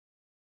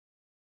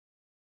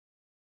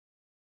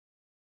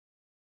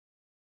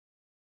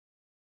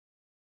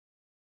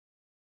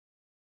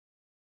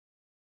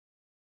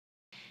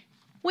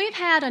We've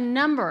had a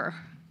number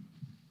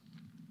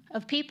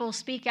of people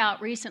speak out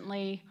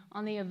recently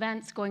on the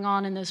events going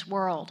on in this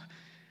world.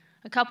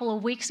 A couple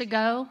of weeks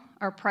ago,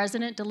 our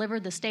president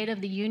delivered the State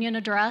of the Union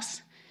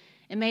address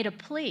and made a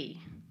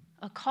plea,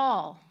 a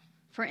call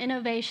for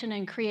innovation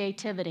and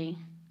creativity.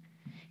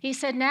 He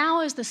said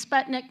now is the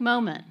Sputnik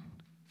moment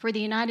for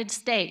the United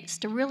States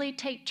to really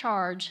take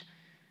charge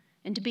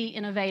and to be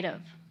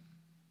innovative.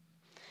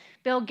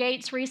 Bill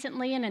Gates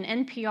recently in an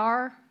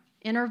NPR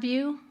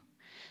interview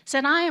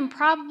said, "I am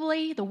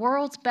probably the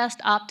world's best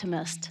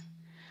optimist.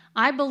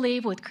 I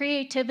believe with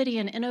creativity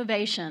and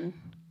innovation,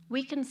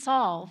 we can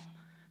solve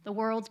the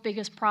world's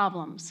biggest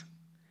problems.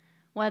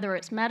 Whether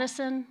it's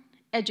medicine,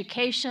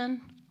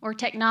 education, or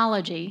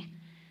technology,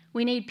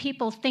 we need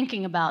people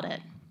thinking about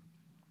it."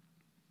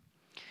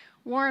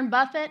 Warren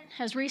Buffett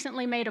has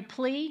recently made a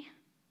plea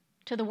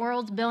to the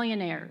world's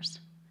billionaires.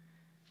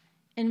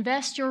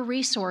 Invest your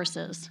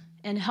resources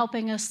in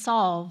helping us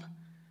solve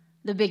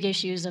the big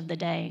issues of the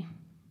day.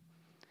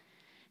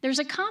 There's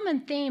a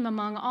common theme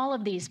among all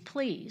of these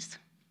pleas: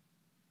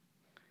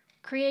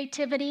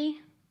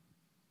 creativity,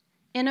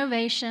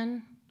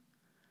 innovation,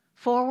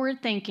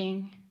 forward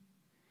thinking,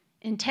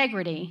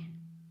 integrity,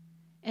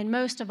 and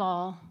most of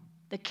all,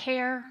 the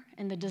care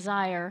and the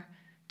desire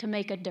to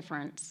make a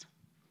difference.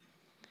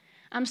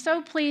 I'm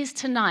so pleased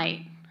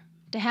tonight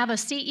to have a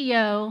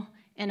CEO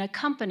and a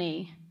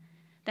company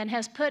that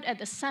has put at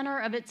the center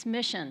of its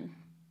mission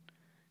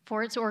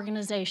for its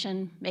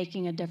organization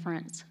making a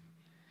difference.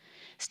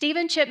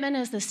 Stephen Chipman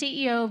is the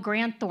CEO of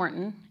Grant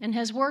Thornton and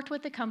has worked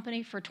with the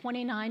company for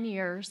 29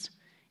 years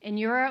in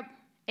Europe,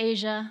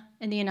 Asia,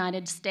 and the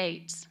United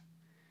States.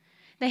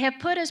 They have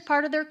put as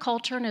part of their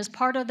culture and as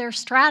part of their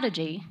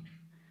strategy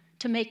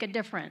to make a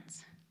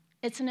difference.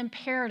 It's an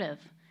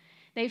imperative.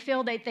 They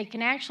feel that they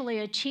can actually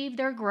achieve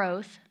their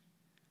growth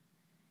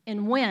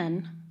and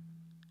win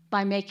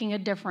by making a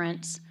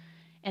difference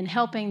and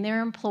helping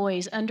their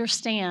employees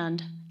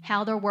understand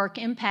how their work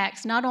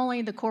impacts not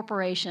only the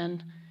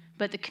corporation,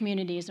 but the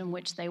communities in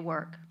which they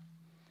work.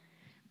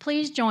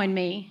 Please join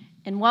me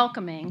in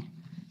welcoming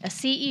a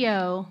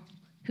CEO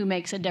who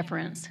makes a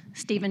difference,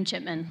 Stephen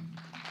Chipman.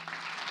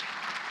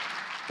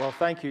 Well,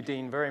 thank you,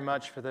 Dean, very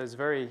much for those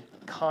very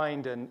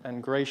kind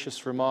and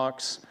gracious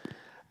remarks.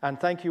 And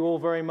thank you all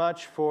very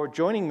much for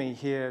joining me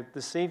here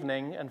this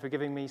evening and for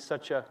giving me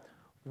such a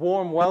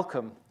warm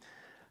welcome.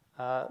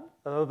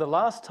 Although the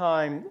last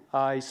time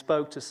I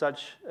spoke to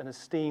such an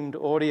esteemed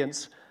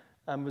audience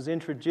and was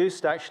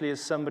introduced actually as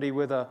somebody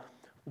with a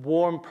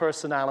warm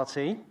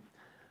personality,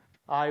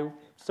 I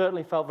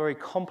certainly felt very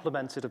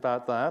complimented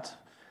about that.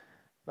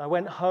 I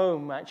went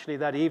home actually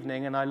that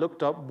evening and I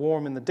looked up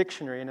warm in the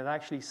dictionary and it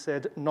actually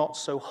said not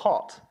so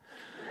hot.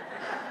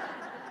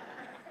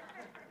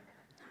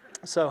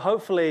 So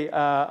hopefully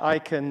I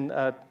can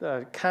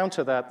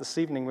counter that this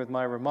evening with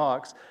my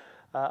remarks.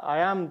 I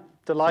am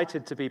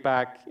delighted to be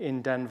back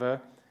in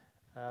Denver.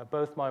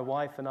 Both my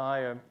wife and I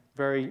are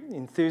very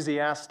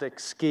enthusiastic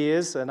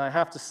skiers, and I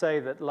have to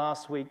say that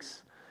last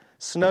week's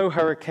snow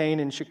hurricane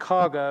in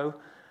Chicago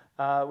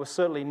was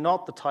certainly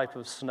not the type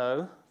of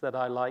snow that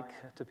I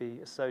like to be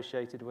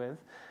associated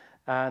with,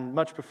 and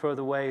much prefer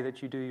the way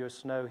that you do your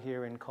snow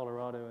here in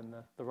Colorado and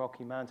the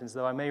Rocky Mountains,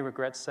 though I may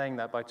regret saying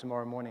that by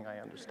tomorrow morning, I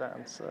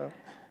understand. So,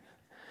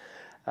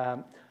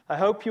 I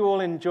hope you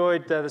all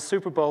enjoyed the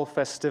Super Bowl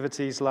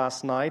festivities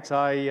last night.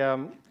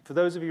 For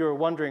those of you who are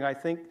wondering, I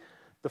think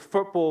the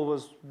football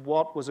was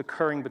what was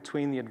occurring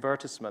between the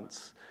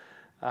advertisements.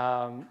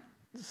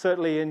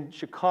 Certainly in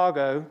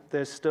Chicago,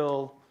 there's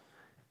still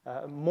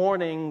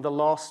mourning the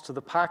loss to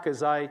the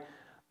Packers. I,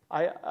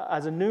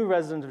 as a new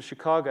resident of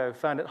Chicago,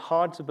 found it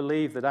hard to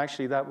believe that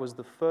actually that was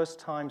the first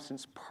time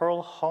since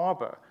Pearl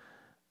Harbor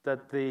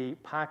that the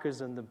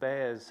Packers and the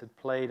Bears had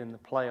played in the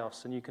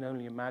playoffs, and you can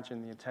only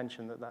imagine the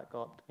attention that that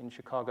got in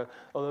Chicago,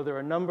 although there are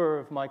a number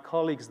of my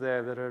colleagues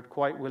there that are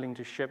quite willing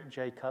to ship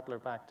Jay Cutler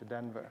back to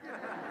Denver.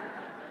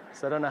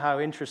 So I don't know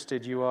how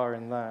interested you are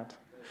in that.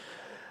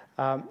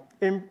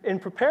 In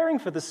preparing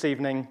for this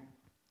evening,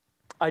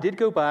 I did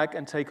go back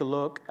and take a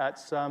look at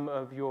some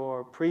of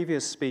your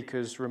previous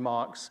speakers'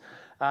 remarks,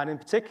 and in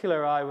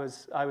particular, I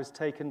was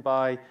taken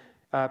by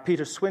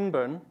Peter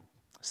Swinburne,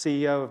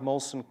 CEO of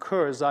Molson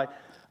Coors.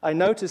 I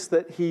noticed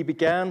that he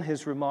began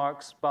his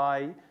remarks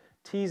by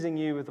teasing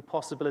you with the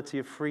possibility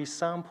of free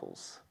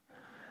samples,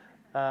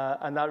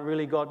 and that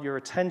really got your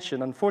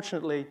attention.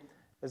 Unfortunately,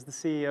 as the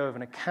CEO of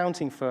an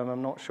accounting firm,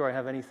 I'm not sure I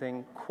have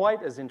anything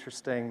quite as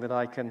interesting that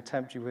I can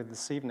tempt you with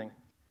this evening.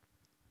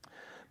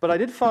 But I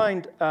did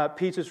find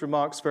Peter's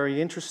remarks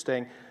very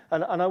interesting,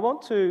 and I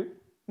want to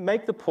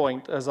make the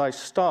point as I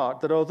start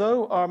that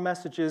although our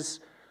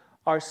messages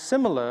are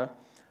similar,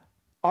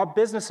 our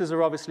businesses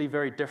are obviously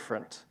very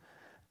different.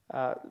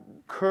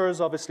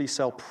 Coors obviously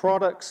sell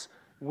products,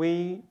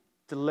 we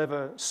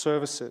deliver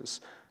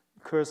services.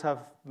 Coors have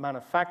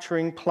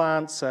manufacturing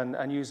plants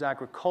and use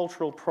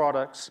agricultural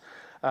products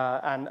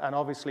and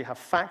obviously have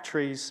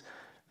factories.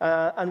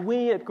 And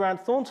we at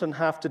Grant Thornton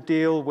have to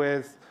deal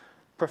with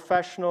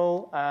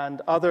professional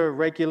and other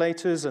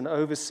regulators and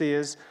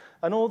overseers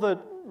and all the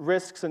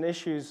risks and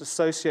issues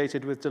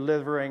associated with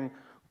delivering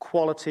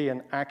quality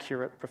and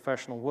accurate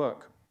professional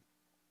work.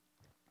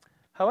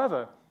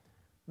 However,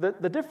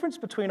 the difference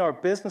between our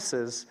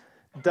businesses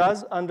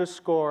does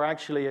underscore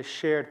actually a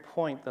shared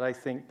point that I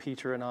think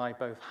Peter and I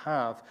both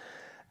have.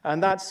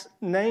 And that's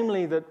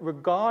namely that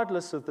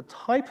regardless of the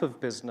type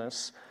of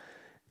business,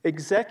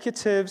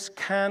 executives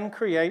can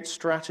create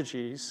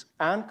strategies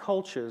and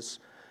cultures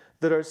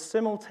that are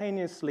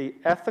simultaneously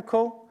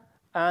ethical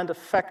and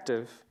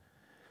effective,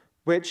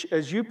 which,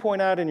 as you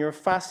point out in your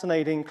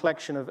fascinating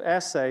collection of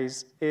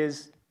essays,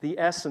 is the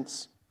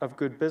essence of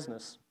good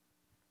business.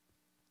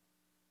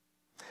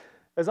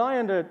 As I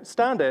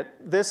understand it,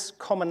 this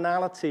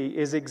commonality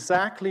is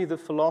exactly the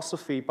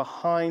philosophy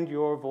behind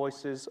your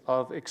Voices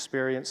of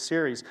Experience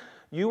series.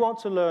 You want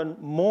to learn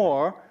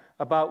more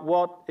about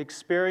what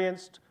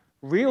experienced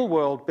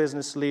real-world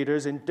business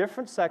leaders in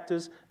different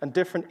sectors and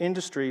different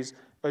industries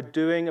are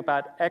doing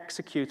about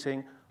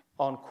executing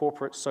on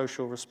corporate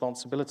social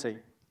responsibility.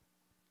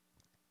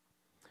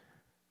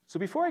 So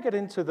before I get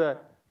into the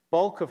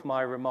bulk of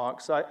my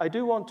remarks, I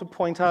do want to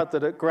point out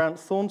that at Grant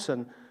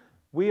Thornton,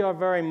 we are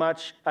very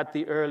much at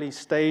the early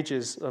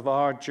stages of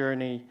our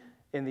journey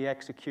in the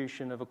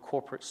execution of a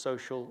corporate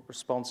social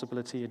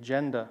responsibility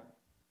agenda.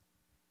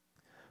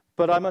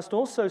 But I must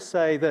also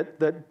say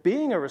that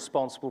being a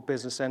responsible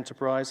business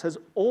enterprise has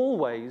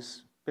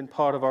always been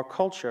part of our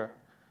culture.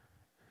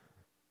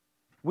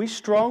 We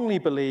strongly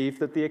believe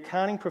that the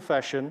accounting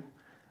profession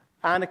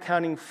and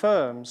accounting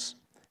firms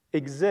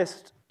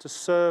exist to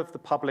serve the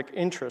public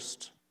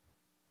interest.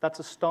 That's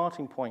a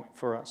starting point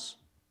for us.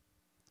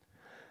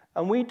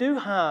 And we do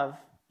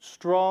have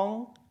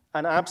strong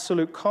and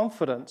absolute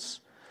confidence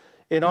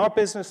in our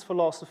business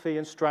philosophy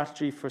and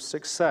strategy for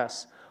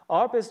success.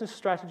 Our business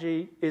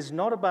strategy is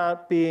not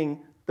about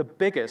being the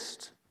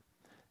biggest.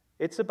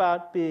 It's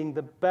about being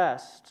the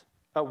best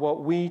at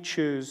what we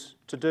choose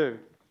to do.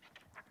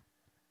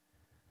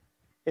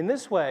 In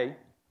this way,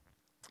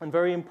 and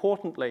very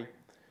importantly,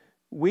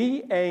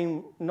 we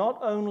aim not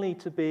only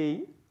to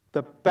be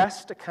the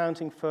best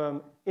accounting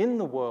firm in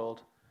the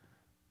world,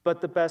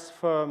 but the best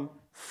firm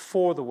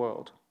for the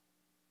world.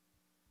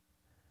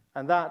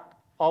 And that,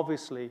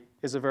 obviously,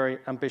 is a very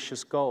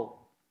ambitious goal.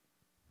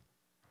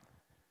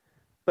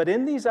 But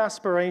in these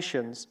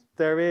aspirations,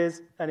 there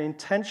is an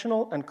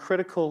intentional and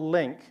critical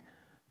link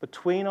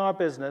between our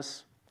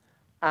business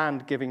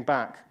and giving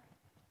back.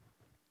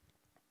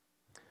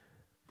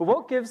 But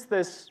what gives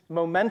this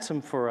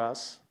momentum for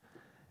us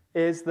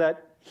is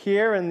that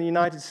here in the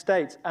United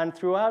States and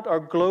throughout our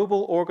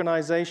global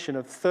organization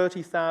of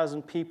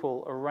 30,000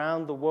 people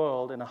around the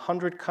world in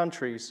 100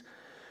 countries,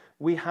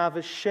 we have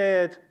a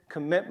shared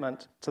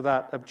commitment to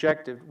that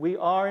objective. We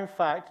are, in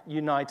fact,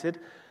 united,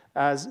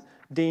 as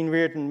Dean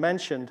Reardon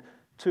mentioned,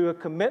 to a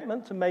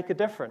commitment to make a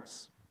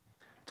difference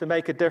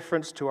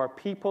to our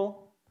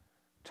people,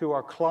 to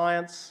our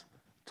clients,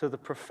 to the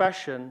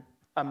profession,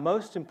 and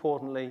most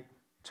importantly,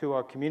 to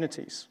our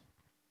communities.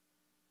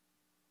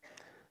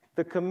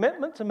 The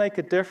commitment to make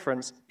a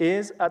difference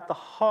is at the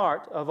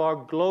heart of our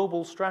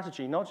global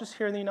strategy, not just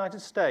here in the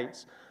United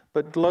States,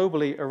 but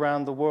globally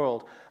around the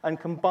world. And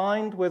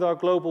combined with our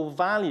global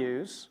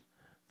values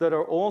that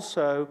are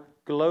also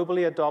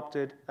globally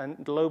adopted and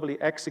globally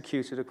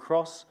executed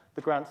across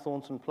the Grant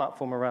Thornton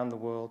platform around the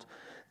world,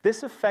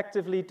 this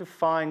effectively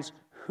defines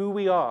who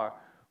we are,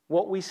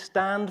 what we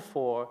stand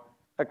for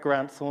at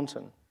Grant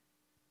Thornton.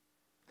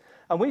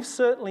 And we've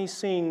certainly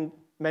seen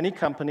many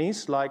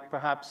companies, like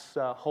perhaps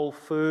Whole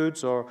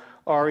Foods or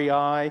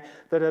REI,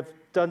 that have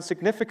done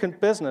significant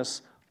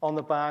business on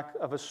the back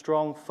of a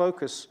strong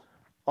focus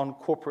on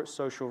corporate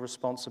social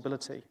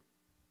responsibility.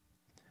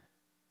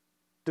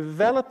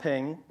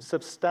 Developing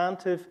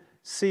substantive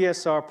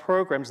CSR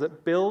programs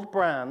that build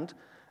brand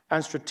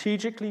and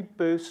strategically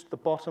boost the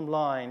bottom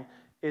line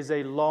is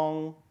a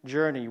long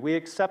journey. We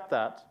accept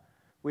that.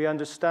 We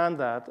understand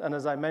that. And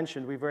as I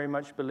mentioned, we very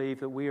much believe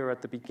that we are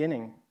at the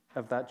beginning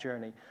of that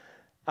journey.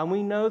 And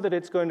we know that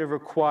it's going to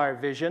require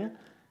vision,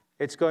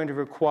 it's going to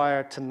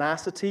require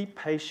tenacity,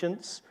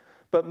 patience,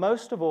 but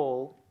most of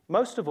all,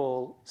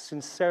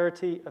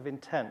 sincerity of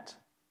intent.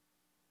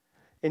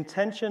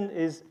 Intention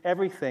is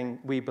everything,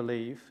 we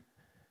believe,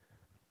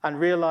 and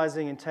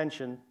realizing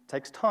intention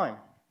takes time.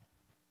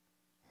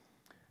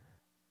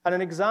 And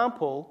an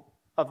example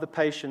of the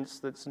patience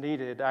that's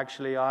needed,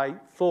 actually, I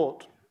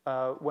thought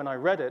when I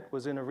read it,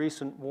 was in a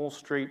recent Wall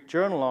Street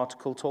Journal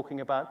article talking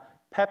about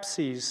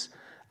Pepsi's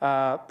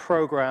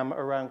program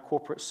around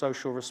corporate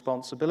social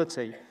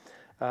responsibility.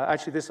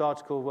 Actually, this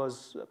article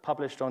was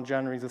published on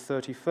January the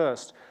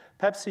 31st.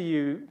 Pepsi,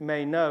 you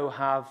may know,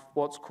 have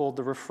what's called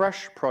the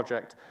Refresh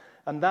Project,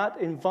 and that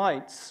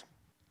invites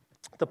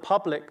the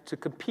public to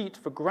compete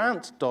for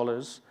grant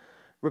dollars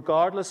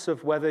regardless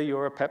of whether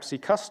you're a Pepsi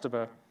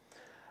customer.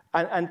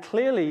 And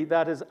clearly,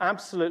 that has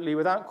absolutely,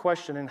 without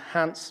question,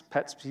 enhanced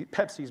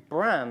Pepsi's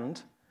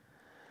brand.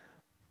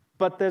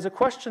 But there's a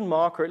question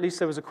mark, or at least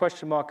there was a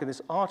question mark in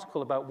this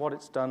article about what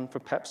it's done for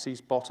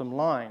Pepsi's bottom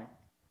line.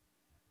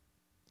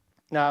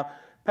 Now,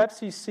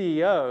 Pepsi's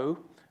CEO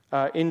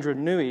Indra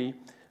Nooyi,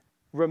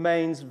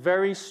 remains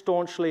very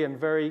staunchly and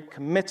very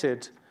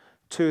committed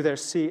to their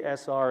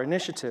CSR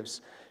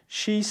initiatives.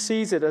 She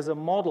sees it as a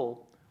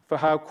model for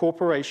how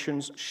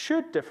corporations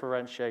should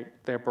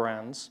differentiate their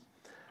brands.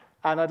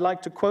 And I'd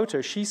like to quote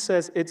her. She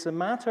says, "It's a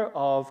matter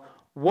of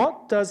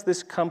what does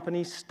this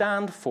company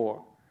stand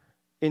for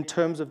in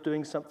terms of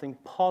doing something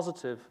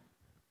positive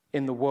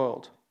in the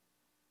world?"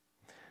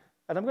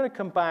 And I'm going to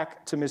come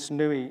back to Ms.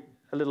 Nooyi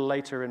a little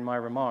later in my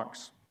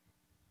remarks.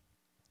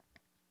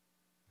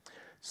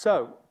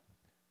 So,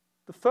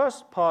 the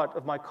first part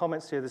of my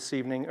comments here this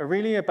evening are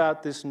really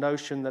about this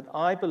notion that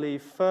I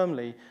believe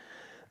firmly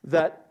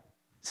that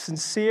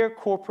sincere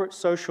corporate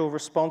social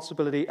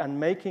responsibility and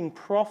making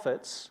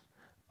profits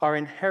are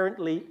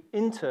inherently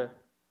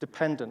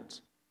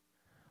interdependent,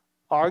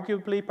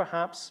 arguably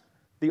perhaps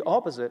the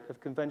opposite of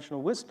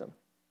conventional wisdom.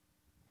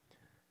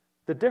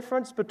 The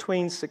difference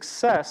between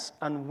success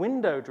and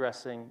window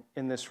dressing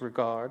in this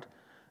regard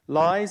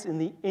lies in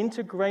the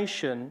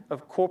integration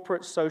of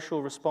corporate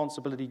social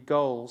responsibility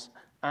goals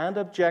and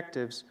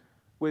objectives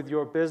with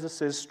your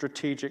business's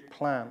strategic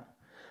plan.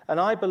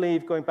 And I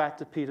believe, going back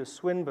to Peter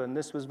Swinburne,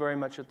 this was very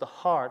much at the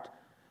heart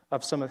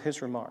of some of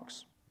his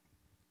remarks.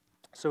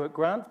 So at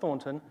Grant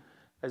Thornton,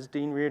 as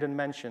Dean Reardon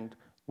mentioned,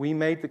 we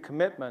made the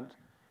commitment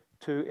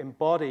to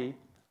embody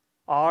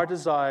our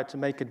desire to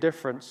make a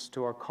difference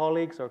to our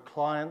colleagues, our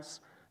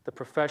clients, the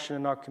profession,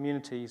 and our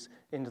communities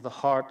into the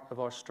heart of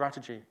our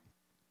strategy.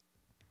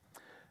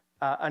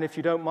 And if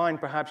you don't mind,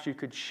 perhaps you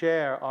could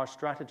share our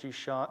strategy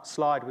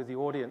slide with the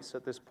audience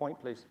at this point,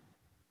 please.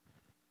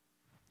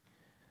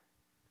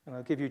 And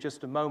I'll give you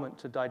just a moment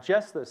to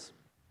digest this.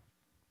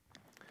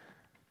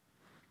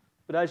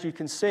 But as you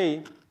can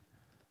see,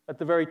 at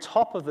the very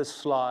top of this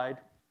slide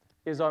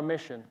is our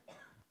mission: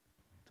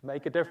 to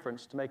make a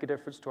difference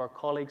to our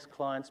colleagues,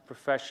 clients,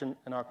 profession,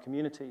 and our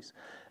communities.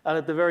 And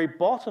at the very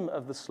bottom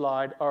of the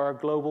slide are our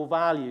global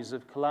values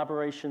of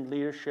collaboration,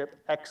 leadership,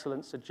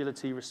 excellence,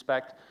 agility,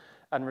 respect,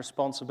 and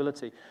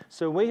responsibility.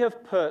 So we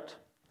have put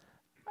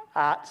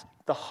at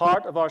the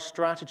heart of our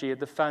strategy, at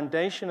the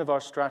foundation of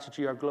our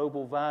strategy, our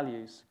global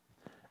values,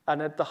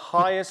 and at the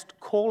highest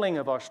calling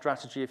of our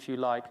strategy, if you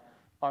like,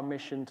 our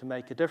mission to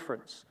make a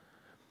difference.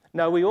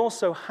 Now, we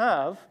also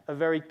have a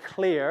very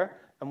clear,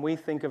 and we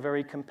think a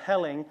very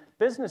compelling,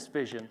 business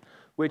vision,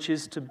 which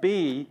is to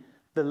be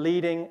the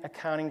leading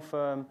accounting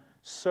firm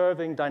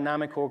serving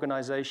dynamic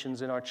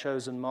organizations in our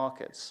chosen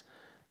markets.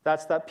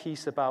 That's that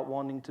piece about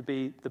wanting to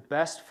be the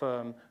best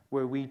firm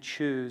where we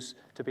choose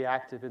to be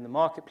active in the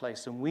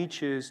marketplace. And we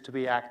choose to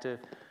be active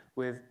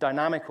with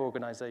dynamic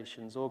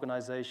organizations,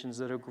 organizations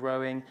that are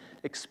growing,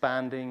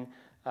 expanding,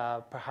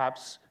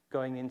 perhaps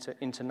going into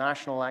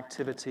international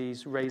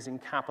activities, raising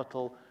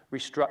capital,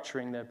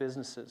 restructuring their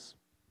businesses.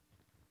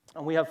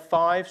 And we have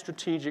 5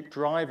 strategic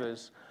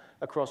drivers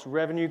across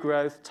revenue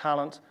growth,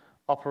 talent,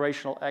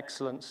 operational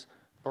excellence,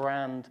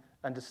 brand,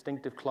 and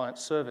distinctive client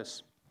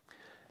service.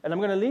 And I'm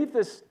going to leave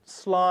this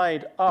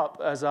slide up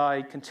as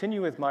I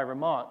continue with my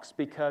remarks,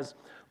 because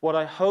what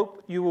I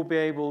hope you will be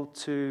able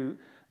to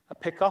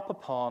pick up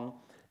upon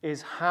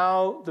is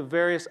how the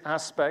various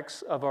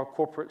aspects of our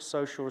corporate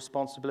social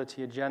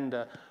responsibility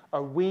agenda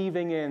are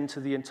weaving into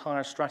the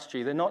entire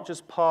strategy. They're not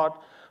just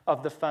part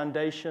of the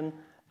foundation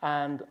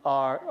and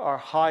our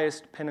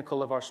highest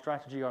pinnacle of our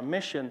strategy, our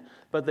mission,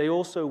 but they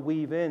also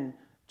weave in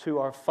to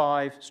our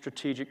 5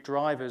 strategic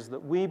drivers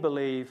that we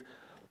believe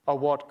are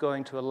what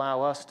going to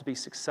allow us to be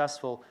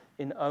successful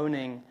in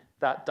owning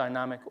that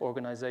dynamic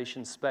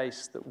organization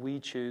space that we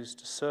choose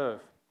to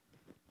serve.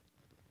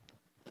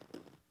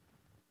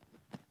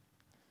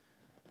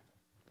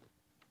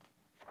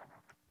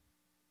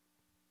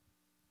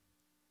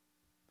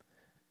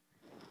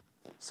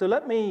 So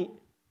let me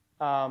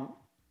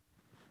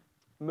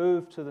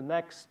move to the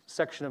next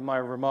section of my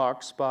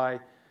remarks by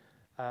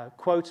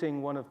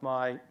quoting one of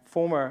my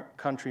former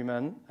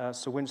countrymen,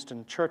 Sir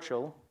Winston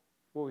Churchill.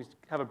 Always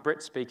have a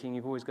Brit speaking,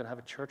 you've always got to have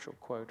a Churchill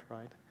quote,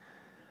 right?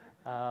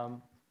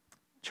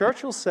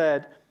 Churchill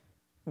said,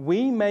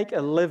 "We make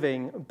a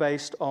living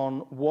based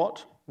on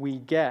what we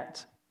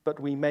get, but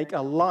we make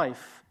a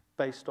life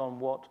based on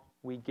what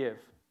we give."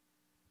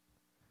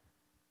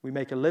 We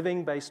make a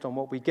living based on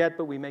what we get,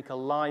 but we make a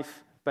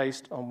life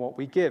based on what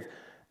we give.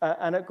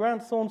 And at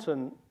Grant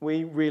Thornton,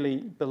 we really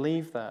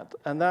believe that.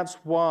 And that's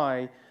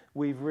why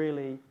we've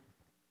really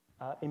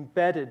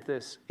embedded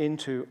this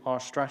into our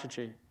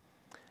strategy.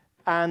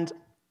 And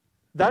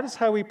that is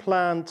how we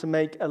plan to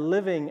make a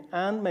living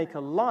and make a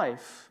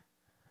life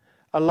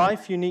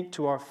unique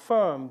to our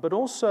firm, but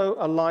also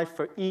a life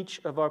for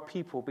each of our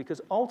people,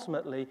 because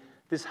ultimately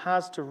this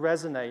has to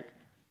resonate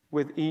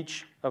with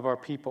each of our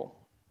people.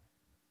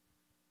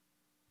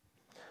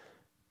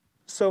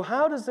 So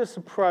how does this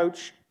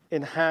approach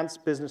enhance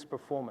business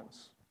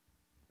performance?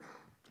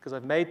 Because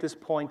I've made this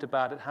point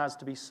about it has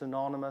to be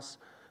synonymous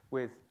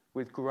with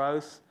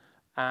growth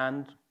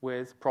and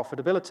with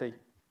profitability.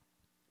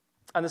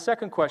 And the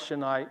second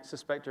question I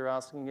suspect you're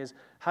asking is,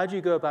 how do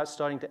you go about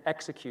starting to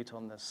execute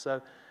on this?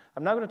 So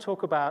I'm now going to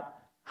talk about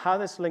how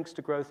this links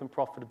to growth and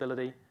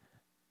profitability,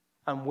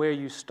 and where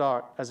you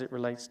start as it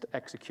relates to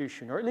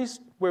execution, or at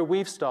least where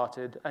we've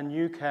started, and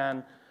you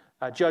can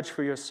judge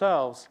for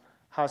yourselves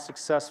how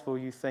successful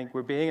you think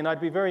we're being. And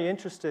I'd be very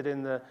interested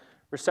in the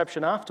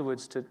reception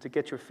afterwards to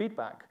get your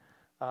feedback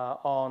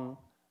on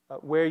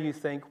where you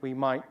think we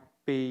might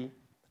be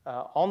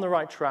on the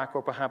right track,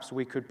 or perhaps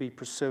we could be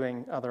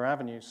pursuing other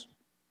avenues.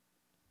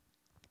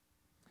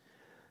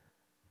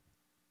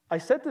 I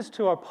said this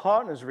to our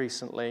partners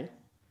recently,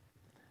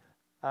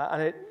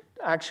 and it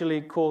actually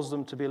caused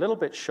them to be a little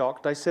bit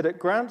shocked. I said, at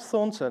Grant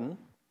Thornton,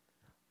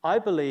 I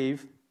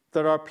believe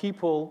that our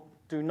people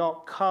do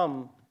not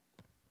come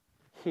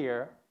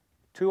here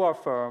to our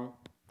firm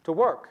to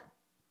work.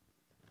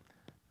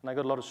 And I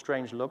got a lot of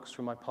strange looks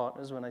from my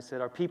partners when I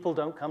said, our people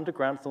don't come to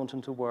Grant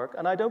Thornton to work,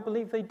 and I don't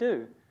believe they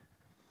do.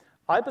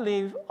 I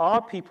believe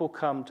our people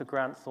come to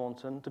Grant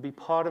Thornton to be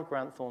part of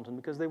Grant Thornton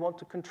because they want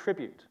to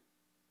contribute.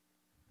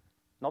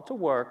 Not to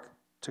work,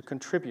 to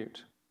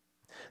contribute.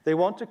 They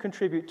want to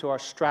contribute to our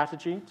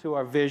strategy, to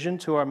our vision,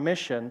 to our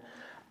mission,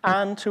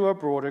 and to our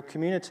broader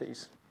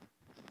communities.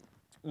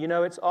 You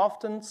know, it's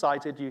often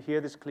cited, you hear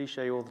this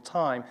cliche all the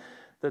time,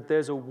 that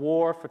there's a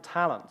war for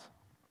talent.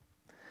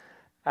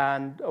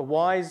 And a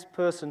wise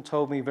person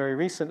told me very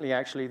recently,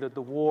 actually, that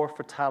the war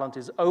for talent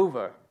is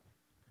over.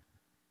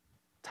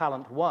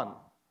 Talent won.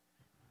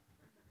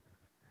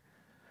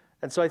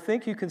 And so I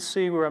think you can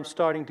see where I'm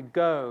starting to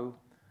go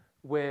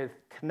with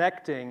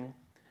connecting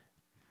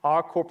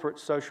our corporate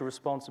social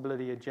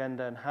responsibility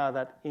agenda and how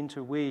that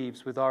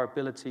interweaves with our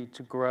ability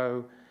to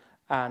grow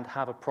and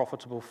have a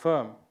profitable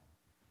firm.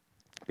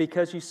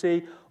 Because you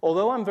see,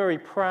 although I'm very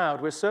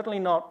proud, we're certainly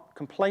not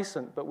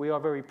complacent, but we are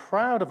very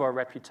proud of our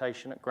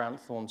reputation at Grant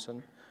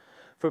Thornton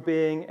for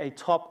being a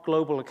top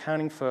global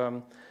accounting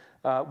firm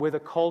with a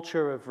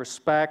culture of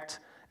respect,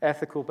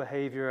 ethical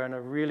behavior, and a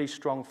really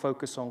strong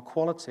focus on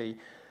quality.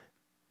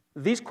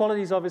 These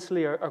qualities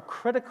obviously are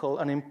critical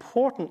and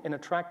important in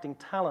attracting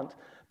talent,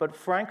 but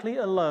frankly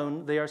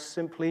alone, they are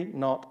simply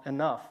not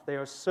enough. They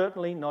are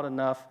certainly not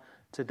enough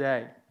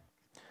today.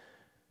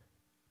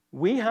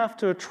 We have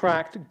to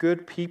attract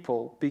good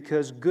people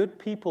because good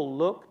people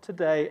look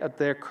today at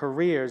their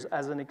careers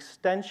as an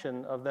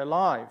extension of their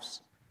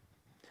lives.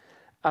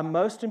 And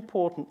most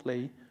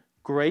importantly,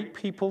 great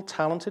people,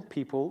 talented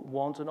people,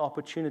 want an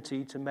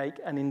opportunity to make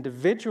an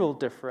individual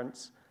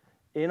difference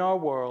in our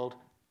world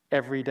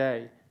every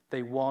day.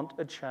 They want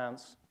a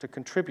chance to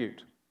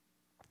contribute.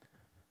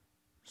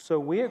 So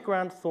we at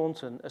Grant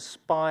Thornton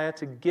aspire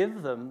to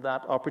give them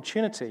that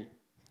opportunity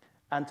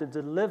and to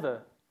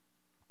deliver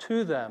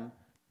to them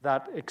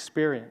that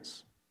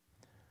experience.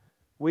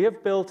 We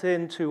have built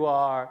into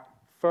our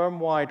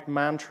firm-wide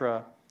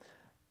mantra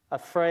a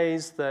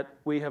phrase that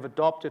we have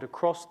adopted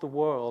across the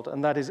world,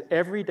 and that is,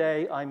 every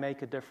day I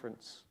make a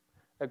difference.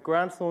 At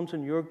Grant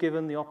Thornton, you're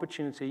given the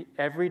opportunity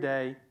every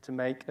day to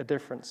make a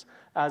difference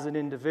as an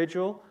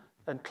individual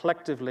and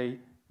collectively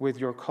with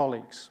your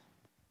colleagues.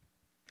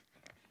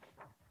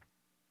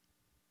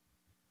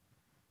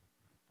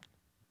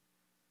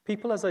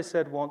 People, as I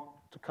said, want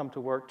to come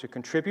to work to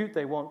contribute.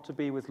 They want to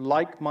be with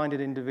like-minded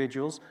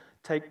individuals,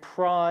 take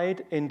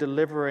pride in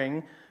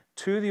delivering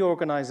to the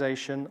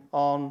organization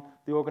on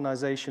the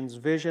organization's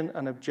vision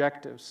and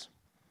objectives.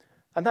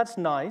 And that's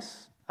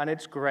nice, and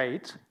it's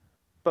great,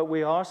 but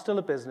we are still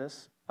a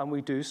business, and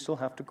we do still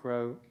have to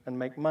grow and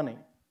make money.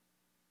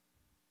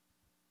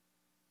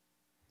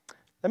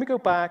 Let me go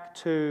back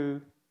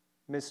to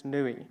Miss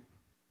Nui.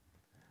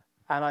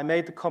 And I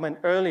made the comment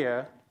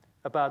earlier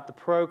about the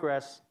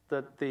progress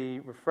that the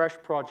Refresh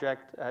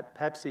project at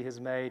Pepsi has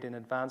made in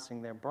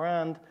advancing their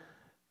brand,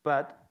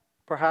 but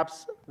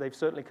perhaps they've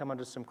certainly come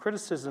under some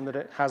criticism that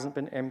it hasn't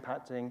been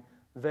impacting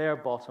their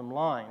bottom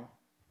line.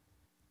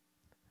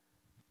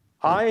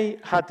 I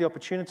had the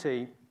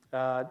opportunity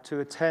to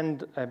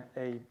attend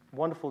a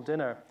wonderful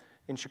dinner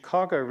in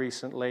Chicago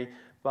recently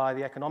by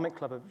the Economic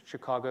Club of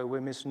Chicago,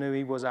 where Ms.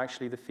 Nui was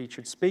actually the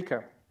featured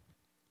speaker.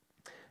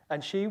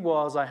 And she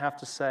was, I have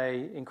to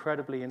say,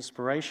 incredibly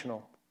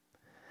inspirational.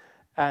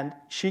 And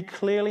she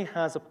clearly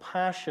has a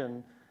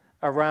passion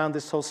around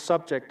this whole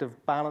subject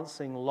of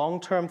balancing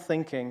long-term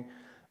thinking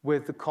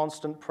with the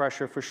constant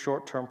pressure for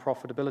short-term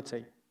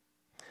profitability.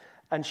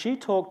 And she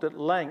talked at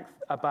length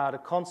about a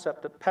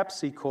concept at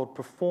Pepsi called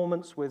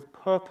performance with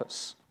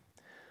purpose.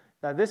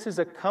 Now, this is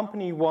a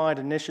company-wide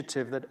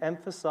initiative that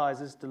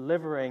emphasizes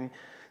delivering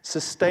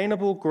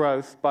sustainable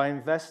growth by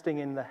investing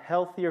in the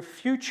healthier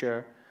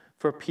future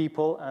for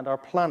people and our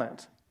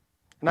planet.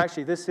 And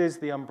actually, this is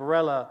the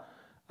umbrella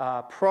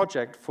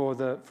project for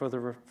the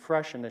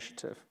Refresh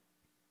initiative.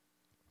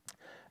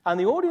 And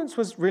the audience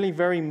was really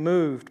very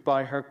moved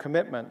by her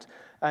commitment.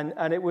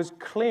 And it was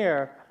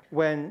clear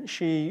when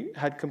she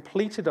had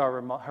completed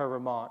her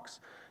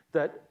remarks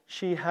that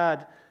she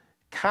had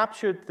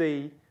captured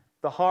the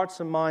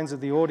hearts and minds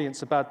of the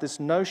audience about this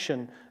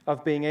notion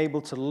of being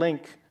able to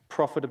link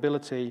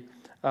profitability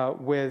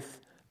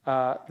with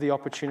the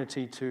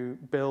opportunity to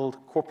build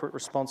corporate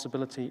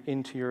responsibility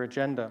into your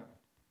agenda.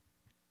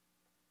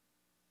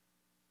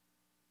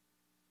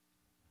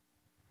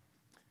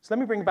 So let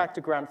me bring it back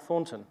to Grant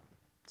Thornton.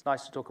 It's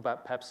nice to talk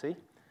about Pepsi,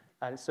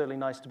 and it's certainly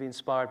nice to be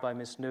inspired by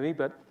Miss Nui,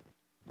 but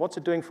what's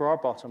it doing for our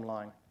bottom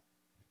line?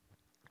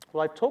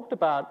 Well, I've talked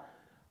about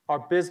our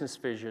business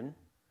vision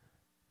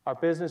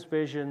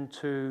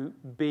to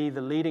be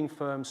the leading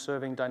firm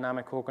serving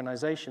dynamic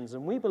organizations.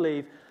 And we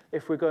believe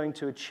if we're going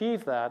to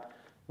achieve that,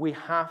 we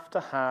have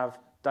to have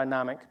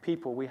dynamic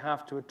people. We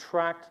have to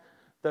attract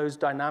those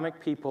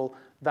dynamic people,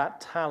 that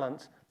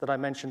talent that I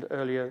mentioned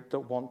earlier that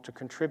want to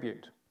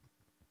contribute.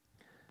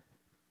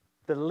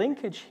 The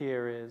linkage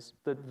here is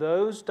that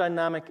those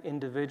dynamic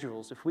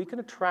individuals, if we can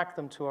attract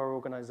them to our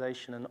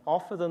organization and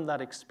offer them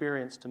that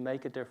experience to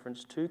make a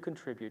difference, to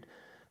contribute,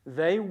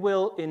 they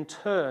will in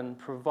turn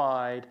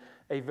provide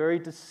a very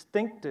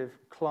distinctive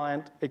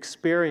client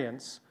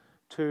experience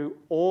to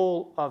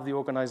all of the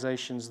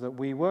organizations that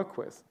we work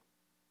with.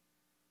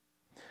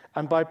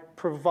 And by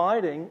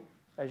providing,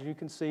 as you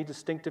can see,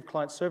 distinctive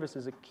client service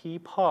is a key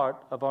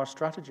part of our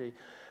strategy.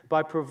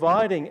 By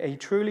providing a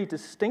truly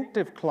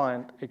distinctive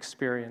client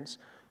experience,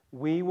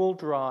 we will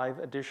drive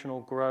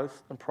additional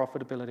growth and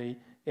profitability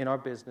in our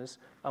business,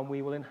 and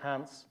we will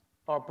enhance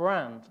our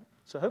brand.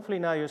 So hopefully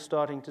now you're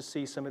starting to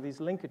see some of these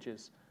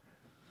linkages.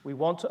 We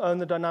want to own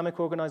the dynamic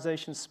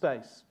organization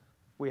space.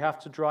 We have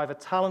to drive a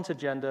talent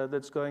agenda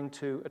that's going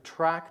to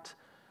attract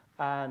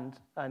and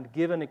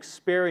give an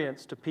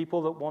experience to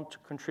people that want to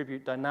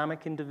contribute,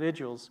 dynamic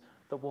individuals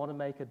that want to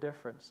make a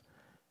difference.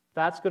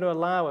 That's going to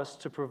allow us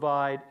to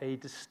provide a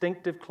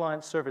distinctive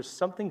client service,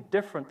 something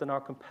different than our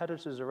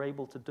competitors are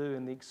able to do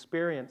in the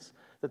experience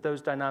that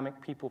those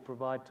dynamic people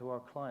provide to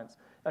our clients.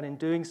 And in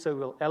doing so,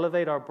 we'll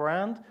elevate our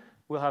brand,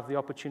 we'll have the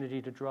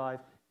opportunity to drive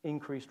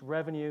increased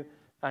revenue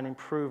and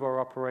improve our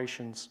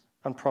operations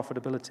and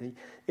profitability.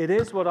 It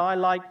is what I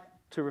like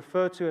to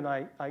refer to, and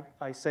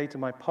I say to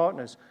my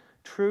partners,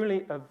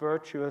 truly a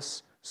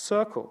virtuous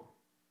circle.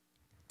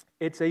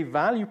 It's a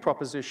value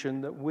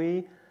proposition that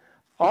we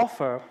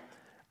offer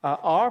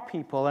our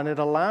people, and it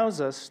allows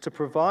us to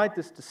provide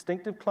this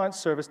distinctive client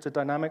service to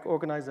dynamic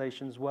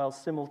organizations while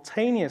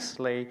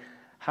simultaneously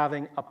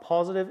having a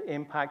positive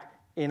impact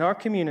in our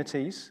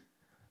communities,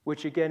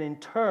 which again in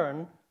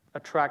turn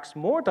attracts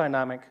more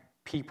dynamic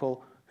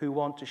people who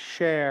want to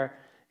share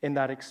in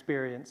that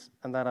experience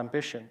and that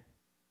ambition.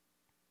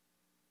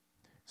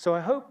 So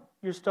I hope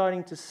you're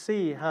starting to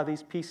see how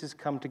these pieces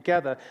come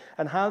together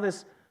and how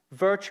this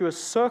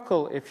virtuous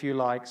circle, if you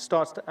like,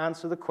 starts to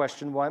answer the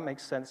question why it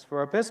makes sense for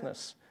our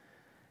business.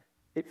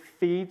 It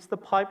feeds the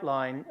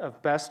pipeline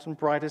of best and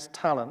brightest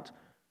talent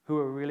who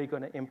are really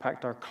going to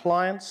impact our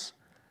clients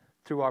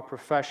through our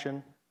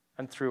profession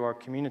and through our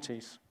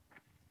communities.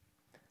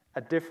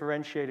 A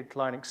differentiated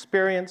client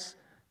experience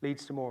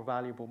leads to more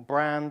valuable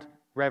brand,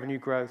 revenue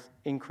growth,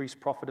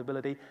 increased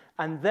profitability,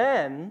 and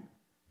then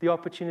the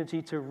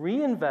opportunity to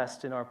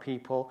reinvest in our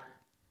people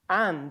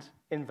and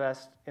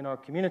invest in our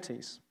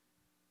communities.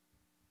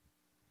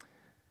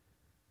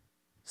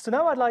 So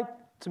now I'd like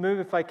to move,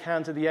 if I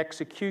can, to the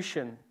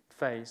execution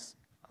phase.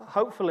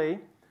 Hopefully,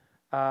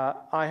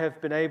 I have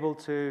been able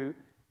to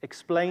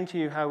explain to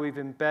you how we've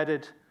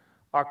embedded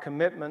our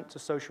commitment to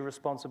social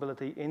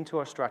responsibility into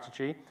our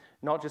strategy,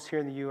 not just here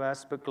in the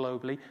US, but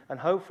globally. And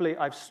hopefully,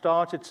 I've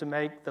started to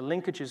make the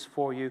linkages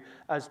for you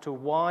as to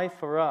why,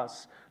 for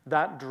us,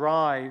 that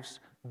drives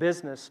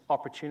business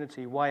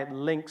opportunity, why it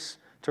links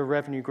to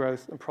revenue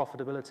growth and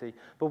profitability.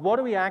 But what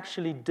are we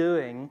actually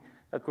doing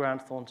at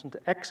Grant Thornton to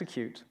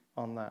execute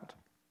on that?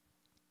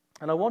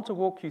 And I want to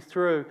walk you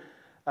through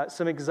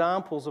some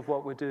examples of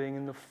what we're doing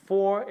in the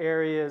 4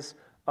 areas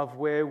of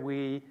where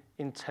we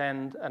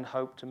intend and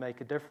hope to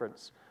make a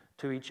difference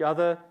to each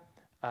other,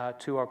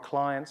 to our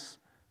clients,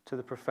 to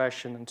the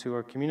profession, and to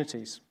our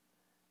communities.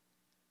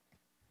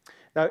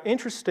 Now,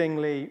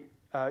 interestingly,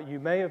 you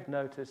may have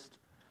noticed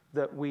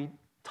that we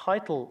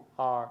title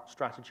our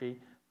strategy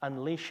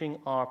Unleashing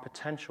Our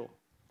Potential,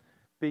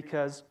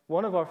 because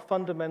one of our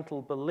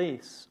fundamental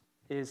beliefs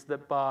is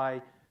that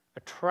by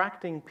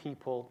attracting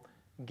people,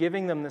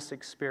 giving them this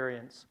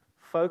experience,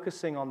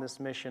 focusing on this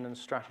mission and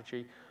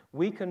strategy,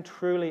 we can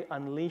truly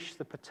unleash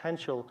the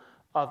potential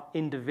of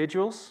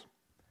individuals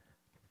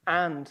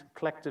and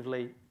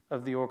collectively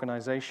of the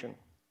organization.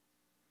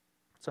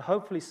 So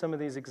hopefully some of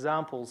these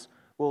examples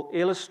will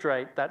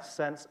illustrate that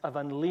sense of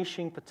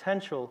unleashing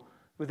potential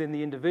within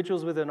the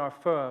individuals within our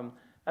firm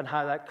and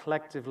how that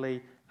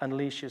collectively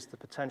unleashes the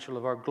potential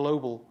of our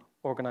global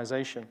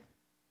organization.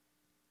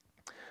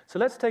 So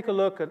let's take a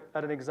look at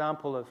an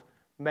example of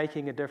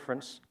making a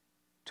difference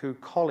to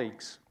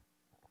colleagues.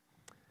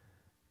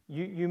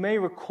 You may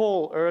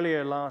recall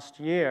earlier last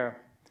year,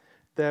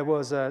 there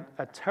was a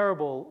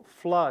terrible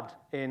flood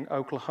in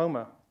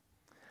Oklahoma.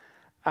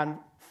 And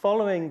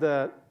following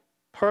the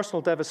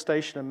personal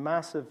devastation and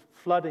massive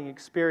flooding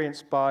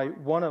experienced by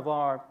one of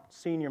our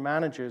senior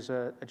managers,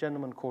 a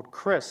gentleman called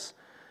Chris,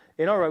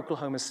 in our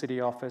Oklahoma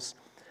City office,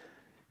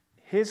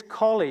 his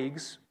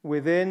colleagues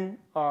within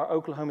our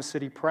Oklahoma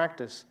City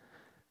practice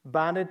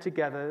banded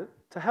together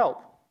to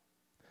help.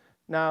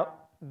 Now,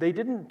 they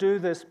didn't do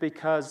this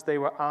because they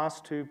were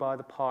asked to by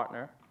the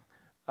partner.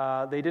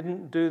 They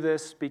didn't do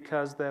this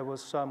because there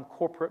was some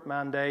corporate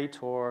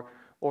mandate or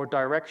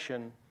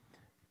direction.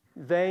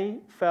 They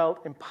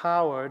felt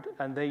empowered,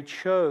 and they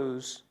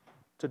chose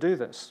to do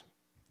this.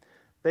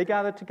 They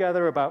gathered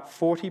together about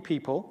 40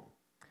 people,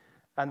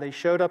 and they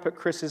showed up at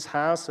Chris's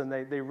house, and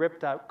they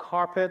ripped out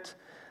carpet,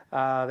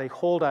 they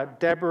hauled out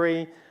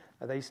debris,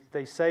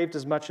 they saved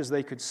as much as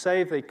they could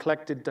save, they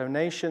collected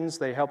donations,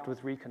 they helped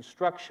with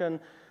reconstruction,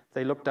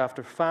 they looked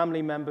after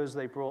family members,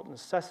 they brought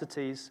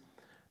necessities.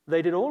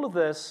 They did all of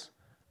this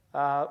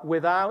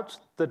without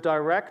the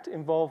direct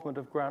involvement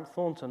of Grant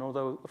Thornton,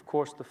 although, of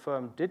course, the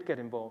firm did get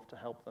involved to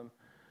help them.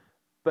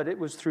 But it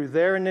was through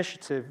their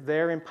initiative,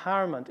 their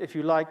empowerment, if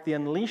you like, the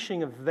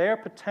unleashing of their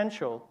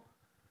potential,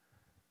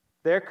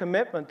 their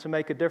commitment to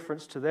make a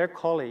difference to their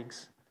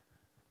colleagues,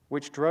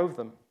 which drove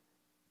them.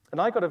 And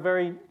I got a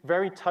very,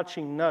 very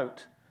touching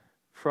note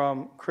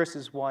from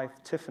Chris's wife,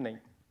 Tiffany.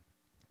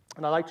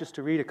 And I'd like just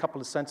to read a couple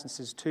of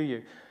sentences to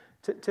you.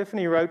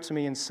 Tiffany wrote to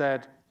me and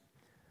said,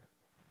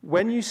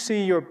 "When you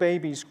see your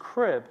baby's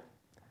crib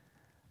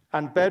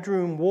and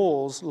bedroom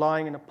walls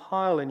lying in a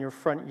pile in your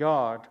front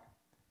yard,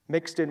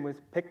 mixed in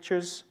with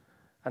pictures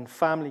and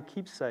family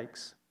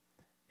keepsakes,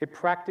 it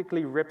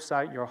practically rips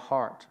out your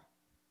heart.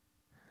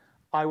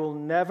 I will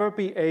never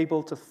be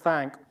able to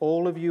thank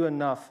all of you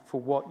enough for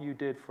what you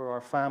did for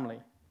our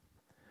family.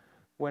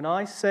 When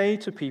I say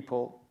to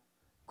people,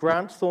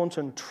 Grant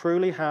Thornton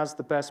truly has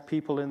the best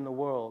people in the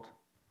world,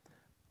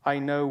 I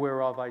know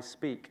whereof I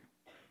speak."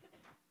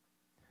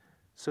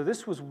 So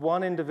this was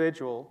one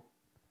individual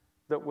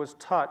that was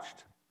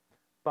touched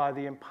by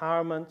the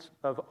empowerment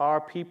of our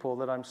people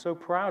that I'm so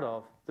proud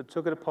of, that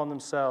took it upon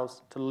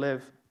themselves to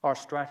live our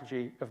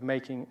strategy of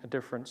making a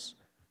difference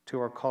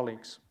to our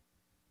colleagues.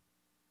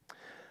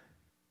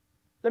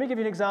 Let me give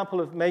you an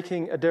example of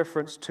making a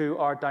difference to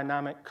our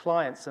dynamic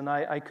clients. And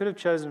I could have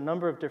chosen a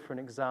number of different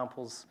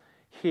examples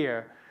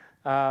here,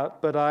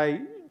 but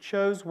I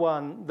chose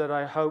one that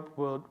I hope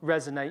will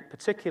resonate,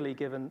 particularly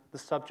given the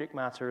subject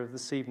matter of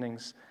this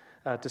evening's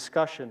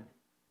discussion.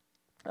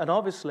 And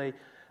obviously,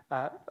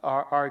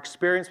 our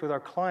experience with our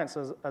clients,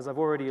 as I've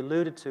already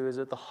alluded to, is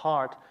at the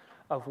heart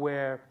of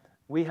where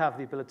we have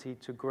the ability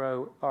to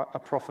grow a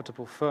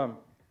profitable firm.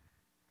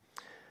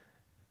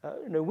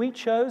 We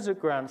chose at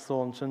Grant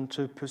Thornton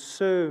to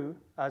pursue,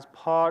 as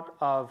part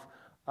of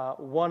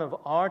one of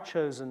our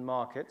chosen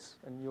markets,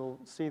 and you'll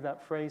see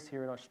that phrase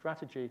here in our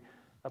strategy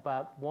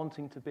about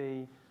wanting to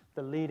be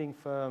the leading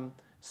firm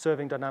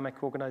serving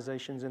dynamic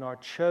organizations in our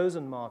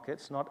chosen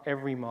markets, not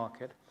every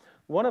market.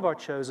 One of our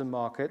chosen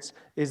markets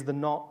is the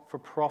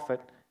not-for-profit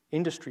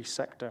industry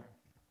sector.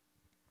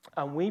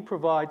 And we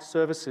provide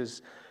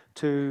services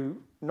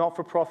to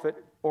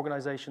not-for-profit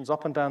organizations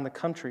up and down the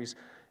countries,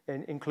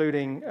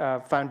 including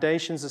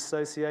foundations,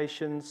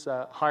 associations,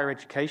 higher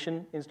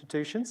education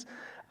institutions,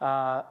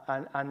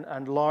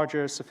 and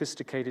larger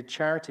sophisticated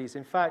charities.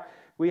 In fact,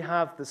 we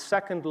have the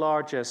second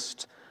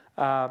largest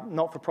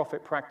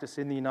not-for-profit practice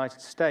in the United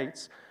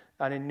States.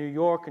 And in New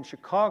York and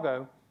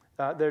Chicago,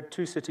 there are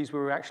two cities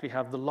where we actually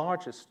have the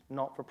largest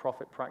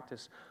not-for-profit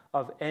practice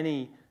of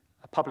any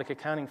public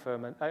accounting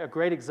firm. And a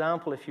great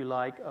example, if you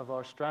like, of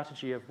our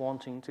strategy of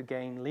wanting to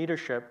gain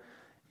leadership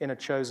in a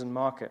chosen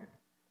market.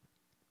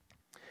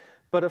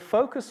 But a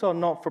focus on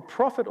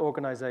not-for-profit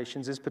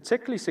organizations is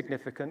particularly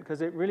significant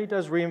because it really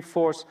does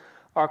reinforce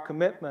our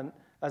commitment,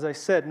 as I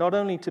said, not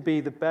only to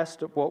be the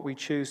best at what we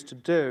choose to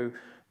do,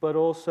 but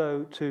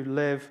also to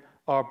live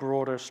our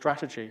broader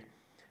strategy.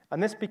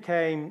 And this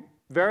became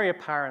very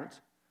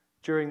apparent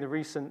during the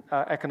recent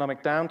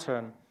economic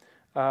downturn,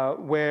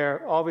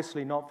 where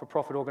obviously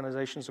not-for-profit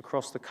organizations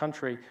across the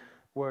country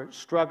were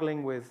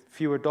struggling with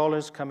fewer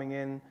dollars coming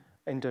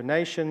in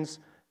donations,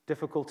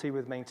 difficulty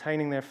with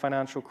maintaining their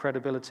financial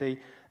credibility,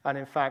 and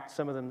in fact,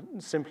 some of them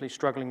simply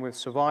struggling with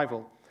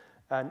survival.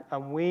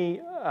 And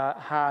we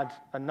had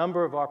a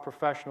number of our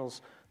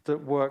professionals that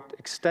worked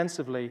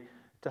extensively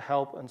to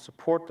help and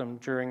support them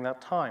during that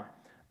time,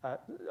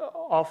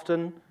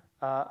 often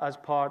as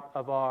part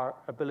of our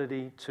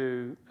ability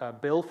to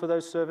bill for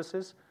those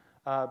services,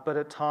 but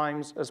at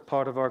times as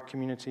part of our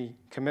community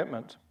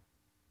commitment.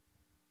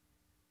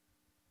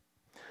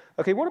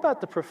 Okay, what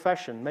about the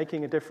profession,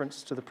 making a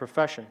difference to the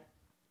profession?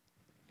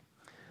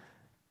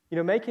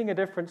 Making a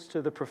difference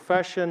to the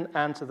profession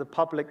and to the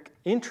public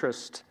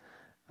interest,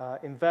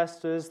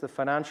 investors, the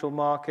financial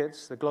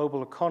markets, the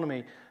global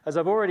economy, as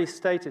I've already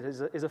stated,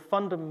 is a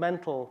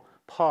fundamental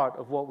part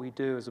of what we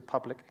do as a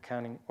public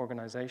accounting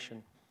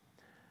organization.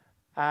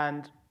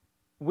 And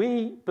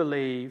we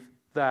believe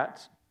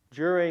that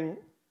during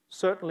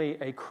certainly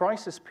a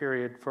crisis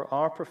period for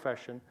our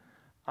profession,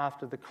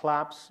 after the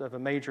collapse of a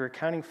major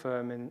accounting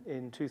firm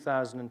in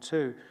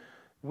 2002,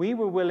 we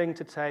were willing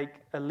to take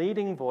a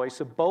leading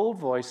voice, a bold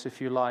voice, if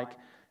you like,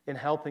 in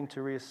helping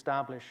to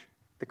reestablish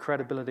the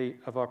credibility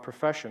of our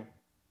profession.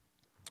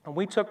 And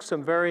we took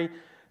some very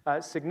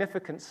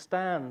significant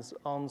stands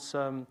on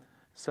some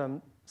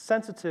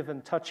sensitive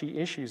and touchy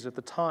issues at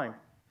the time.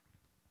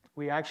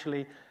 We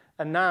actually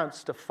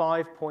announced a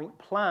 5-point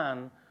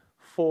plan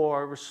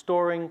for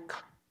restoring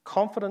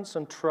confidence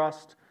and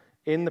trust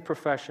in the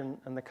profession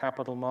and the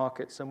capital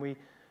markets. And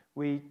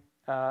we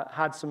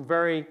had some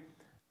very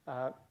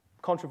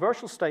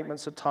controversial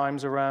statements at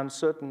times around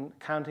certain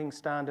accounting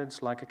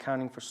standards, like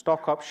accounting for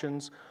stock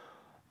options.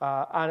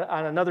 And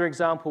another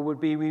example would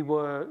be we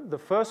were the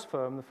first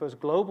firm, the first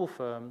global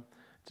firm,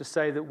 to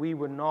say that we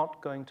were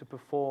not going to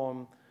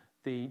perform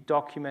the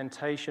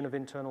documentation of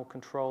internal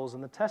controls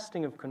and the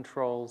testing of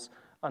controls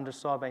under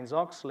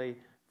Sarbanes-Oxley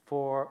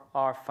for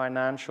our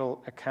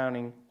financial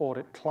accounting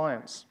audit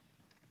clients.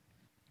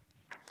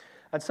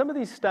 And some of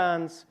these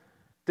stands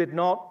did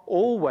not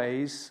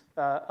always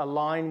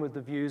align with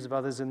the views of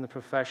others in the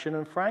profession,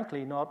 and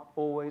frankly, not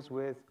always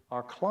with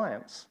our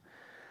clients.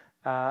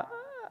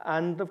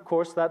 And of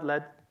course, that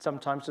led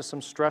sometimes to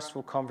some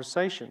stressful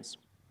conversations.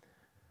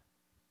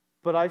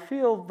 But I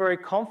feel very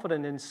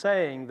confident in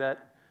saying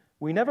that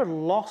we never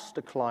lost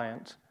a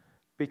client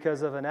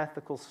because of an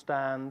ethical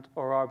stand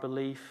or our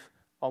belief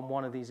on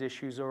one of these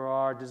issues or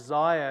our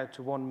desire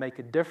to want to make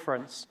a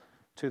difference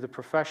to the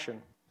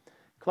profession.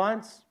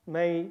 Clients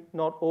may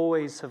not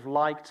always have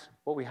liked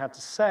what we had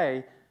to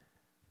say,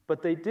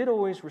 but they did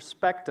always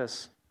respect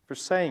us for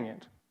saying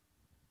it.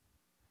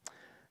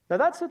 Now,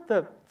 that's at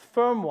the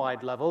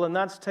firm-wide level, and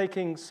that's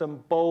taking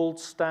some bold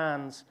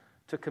stands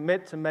to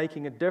commit to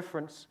making a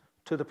difference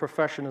to the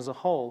profession as a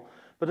whole.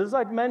 But as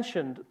I've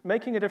mentioned,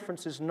 making a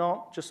difference is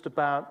not just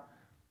about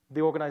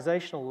the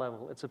organizational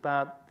level, it's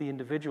about the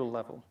individual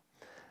level.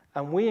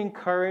 And we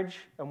encourage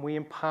and we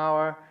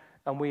empower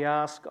and we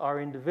ask our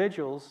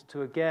individuals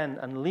to, again,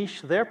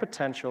 unleash their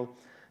potential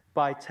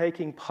by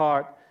taking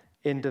part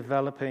in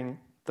developing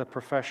the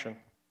profession.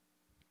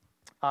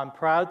 I'm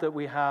proud that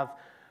we have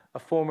a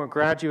former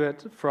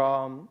graduate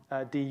from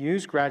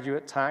DU's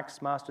Graduate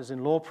Tax Masters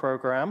in Law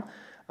program,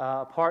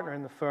 a partner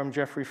in the firm,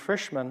 Jeffrey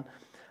Frischman,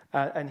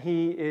 and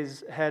he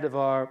is head of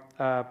our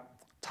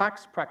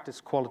tax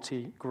practice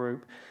quality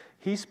group.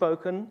 He's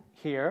spoken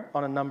here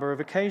on a number of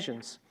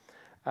occasions.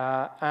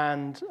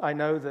 And I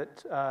know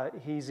that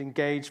he's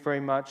engaged very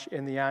much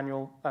in the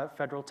annual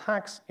Federal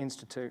Tax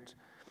Institute.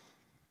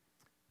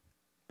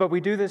 But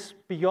we do this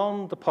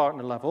beyond the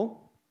partner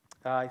level.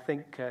 I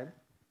think I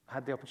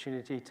had the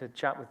opportunity to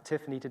chat with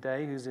Tiffany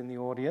today, who's in the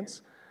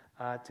audience.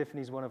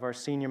 Tiffany's one of our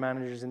senior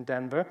managers in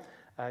Denver.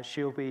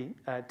 She'll be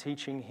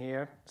teaching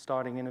here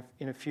starting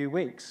in a few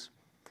weeks.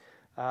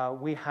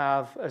 We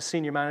have a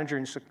senior manager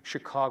in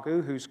Chicago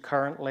who's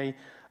currently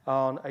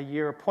on a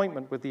year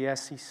appointment with the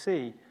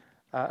SEC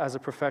as a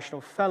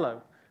professional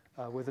fellow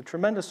with a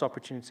tremendous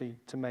opportunity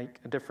to make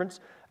a difference.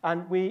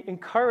 And we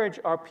encourage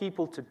our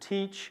people to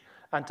teach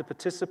and to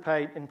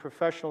participate in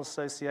professional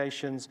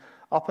associations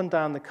up and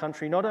down the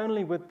country, not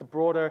only with the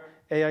broader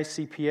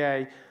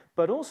AICPA,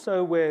 but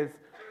also with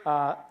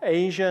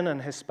Asian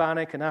and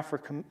Hispanic and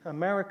African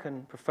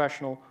American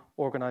professional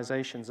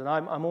organizations. And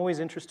I'm always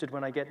interested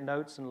when I get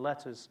notes and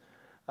letters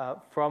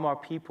from our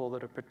people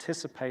that are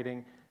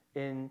participating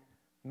in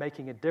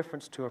making a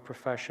difference to our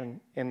profession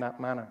in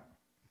that manner.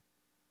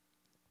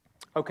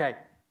 Okay,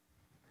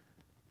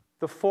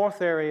 the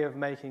fourth area of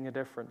making a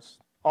difference,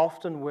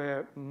 often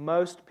where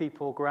most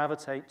people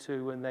gravitate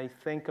to when they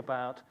think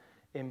about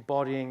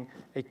embodying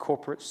a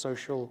corporate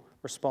social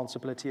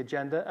responsibility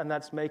agenda, and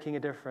that's making a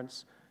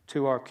difference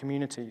to our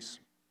communities.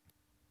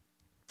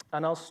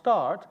 And I'll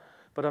start,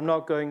 but I'm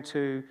not going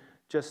to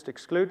just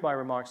exclude my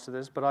remarks to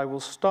this, but I will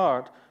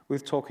start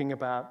with talking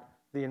about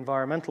the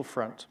environmental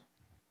front.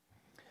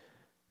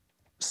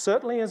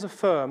 Certainly as a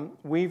firm,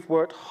 we've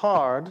worked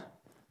hard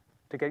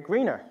to get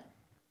greener.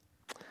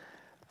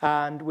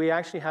 And we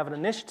actually have an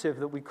initiative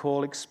that we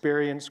call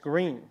Experience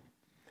Green.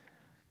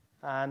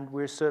 And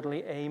we're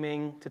certainly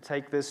aiming to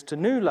take this to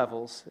new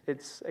levels.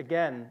 It's,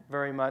 again,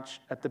 very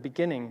much at the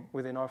beginning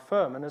within our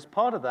firm. And as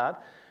part of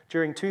that,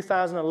 during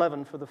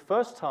 2011, for the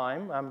first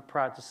time, I'm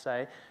proud to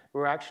say,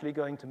 we're actually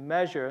going to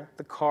measure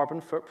the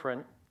carbon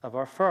footprint of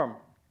our firm.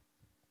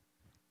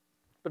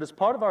 But as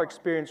part of our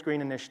Experience Green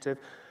initiative,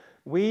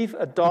 we've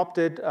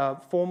adopted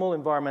formal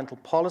environmental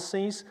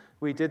policies.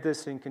 We did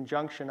this in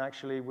conjunction,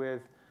 actually,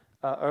 with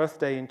Earth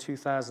Day in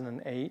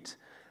 2008.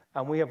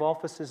 And we have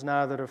offices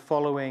now that are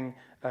following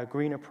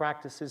greener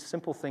practices,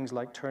 simple things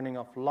like turning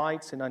off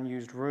lights in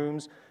unused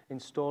rooms,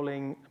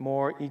 installing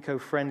more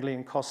eco-friendly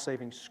and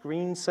cost-saving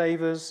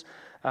screensavers,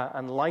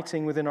 and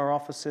lighting within our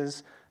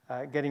offices,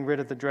 getting rid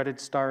of the dreaded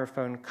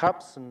styrofoam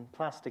cups and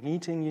plastic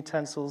eating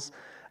utensils.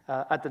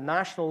 At the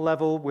national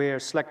level, we're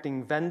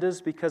selecting vendors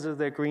because of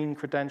their green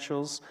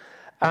credentials,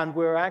 and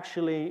we're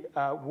actually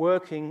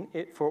working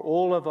for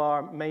all of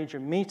our major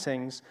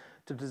meetings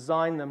to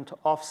design them to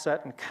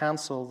offset and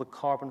cancel the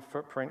carbon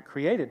footprint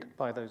created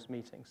by those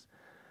meetings.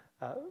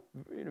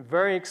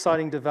 Very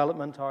exciting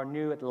development. Our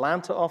new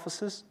Atlanta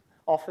office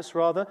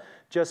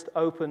just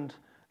opened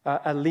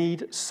a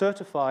LEED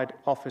certified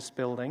office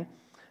building,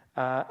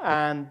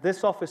 and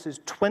this office is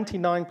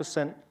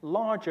 29%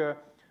 larger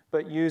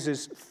but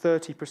uses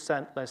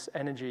 30% less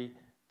energy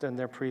than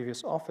their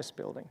previous office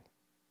building.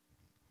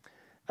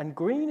 And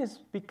green is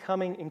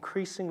becoming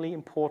increasingly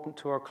important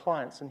to our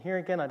clients. And here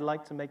again, I'd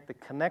like to make the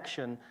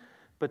connection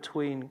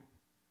between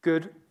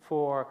good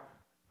for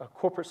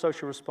corporate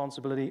social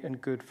responsibility, and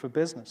good for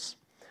business.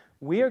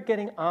 We are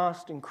getting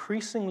asked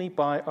increasingly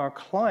by our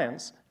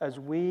clients as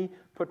we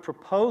put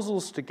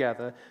proposals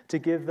together to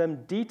give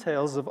them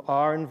details of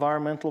our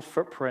environmental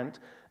footprint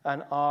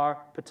and our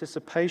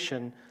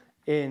participation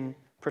in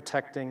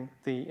protecting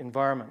the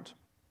environment.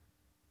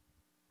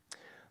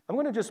 I'm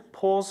going to just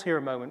pause here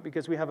a moment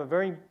because we have a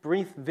very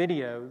brief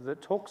video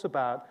that talks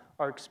about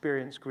our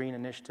Experience Green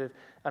initiative,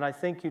 and I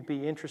think you'd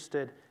be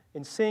interested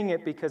in seeing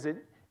it because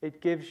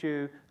it gives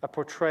you a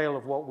portrayal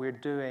of what we're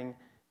doing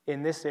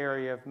in this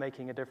area of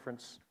making a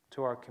difference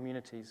to our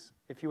communities.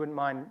 If you wouldn't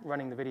mind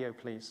running the video,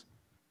 please.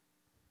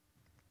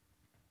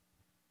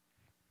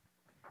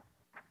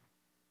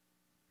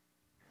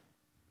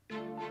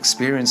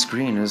 Experience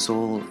Green is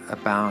all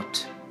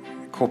about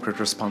corporate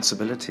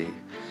responsibility.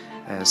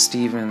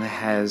 Stephen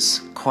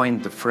has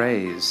coined the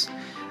phrase,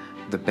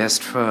 the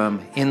best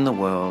firm in the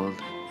world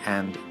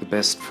and the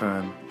best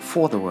firm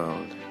for the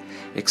world.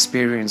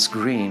 Experience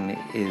Green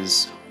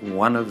is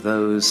one of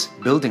those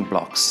building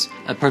blocks.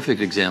 A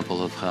perfect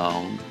example of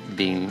how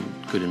being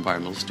good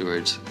environmental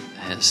stewards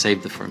has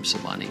saved the firm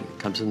some money. It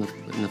comes in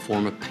the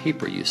form of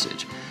paper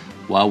usage.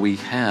 While we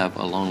have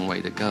a long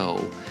way to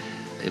go,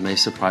 it may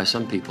surprise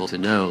some people to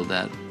know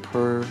that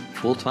per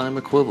full-time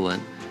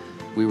equivalent,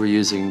 we were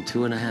using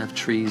 2.5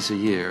 trees a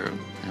year,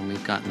 and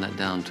we've gotten that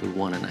down to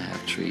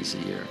 1.5 trees a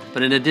year.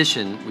 But in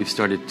addition, we've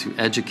started to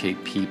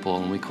educate people,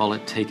 and we call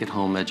it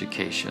take-it-home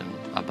education,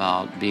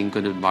 about being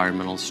good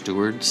environmental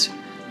stewards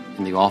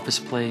in the office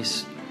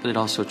place, but it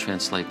also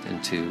translates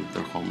into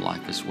their home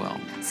life as well.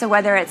 So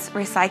whether it's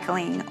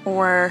recycling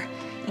or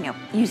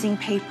using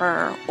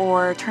paper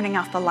or turning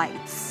off the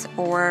lights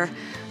or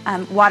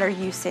water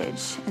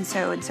usage and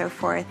so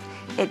forth,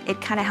 it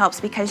kind of helps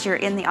because you're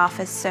in the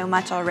office so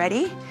much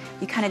already.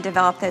 You kind of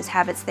develop those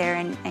habits there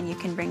and you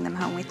can bring them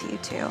home with you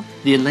too.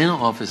 The Atlanta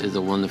office is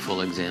a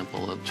wonderful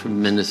example of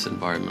tremendous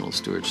environmental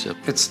stewardship.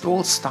 It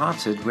all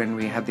started when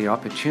we had the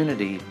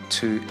opportunity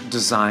to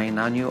design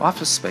our new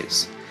office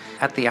space.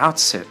 At the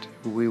outset,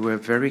 we were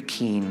very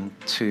keen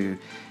to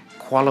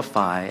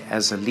qualify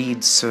as a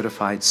LEED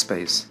certified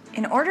space.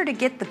 In order to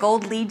get the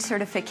Gold LEED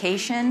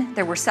certification,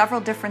 there were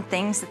several different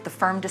things that the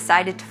firm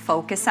decided to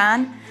focus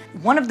on.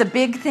 One of the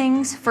big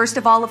things, first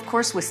of all, of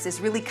course, was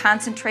to really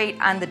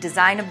concentrate on the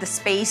design of the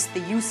space,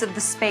 the use of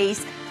the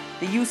space,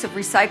 the use of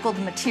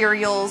recycled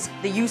materials,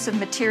 the use of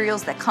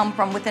materials that come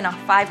from within a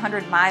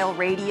 500-mile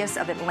radius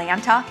of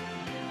Atlanta.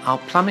 Our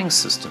plumbing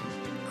system,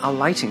 our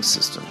lighting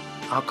system,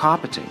 our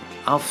carpeting,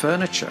 our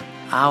furniture,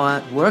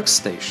 our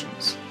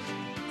workstations,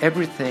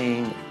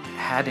 everything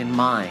had in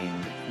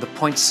mind the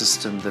point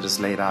system that is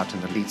laid out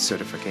in the LEED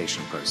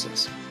certification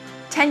process.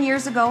 10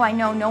 years ago, I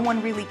know no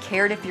one really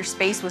cared if your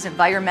space was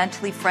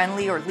environmentally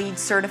friendly or LEED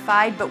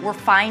certified, but we're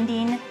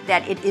finding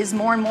that it is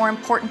more and more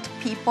important to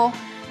people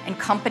and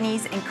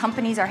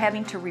companies are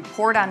having to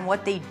report on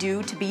what they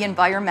do to be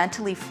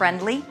environmentally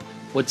friendly.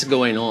 What's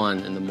going on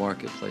in the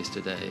marketplace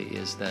today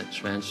is that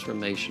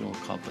transformational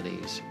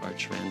companies are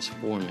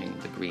transforming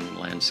the green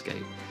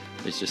landscape.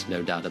 There's just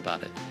no doubt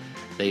about it.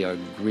 They are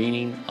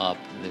greening up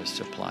their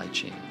supply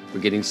chain.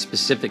 We're getting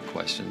specific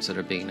questions that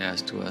are being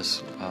asked to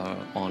us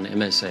on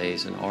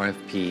MSAs and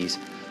RFPs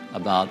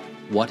about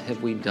what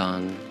have we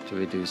done to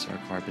reduce our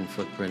carbon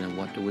footprint and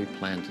what do we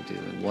plan to do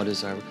and what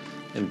is our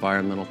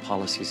environmental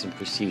policies and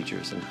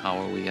procedures and how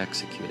are we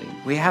executing.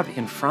 We have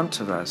in front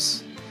of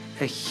us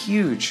a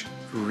huge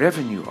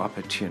revenue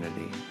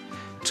opportunity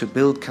to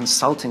build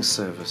consulting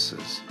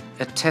services,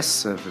 attest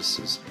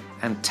services,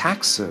 and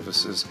tax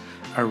services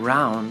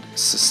around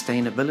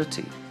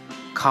sustainability,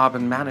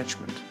 carbon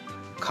management,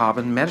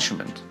 carbon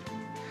measurement.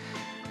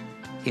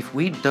 If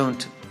we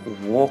don't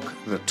walk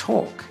the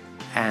talk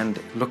and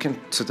look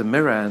into the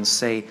mirror and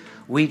say,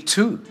 we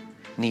too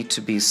need to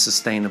be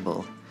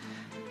sustainable,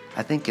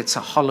 I think it's a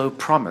hollow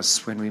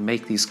promise when we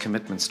make these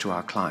commitments to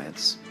our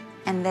clients.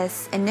 And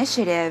this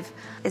initiative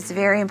is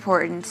very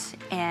important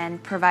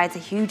and provides a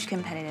huge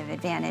competitive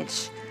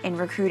advantage in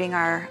recruiting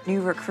our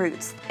new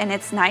recruits. And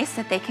it's nice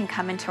that they can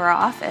come into our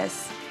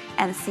office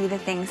and see the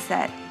things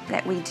that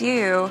we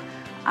do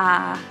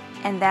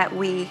and that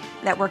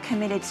we're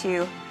committed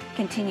to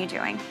continue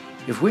doing.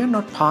 If we're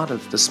not part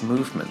of this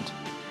movement,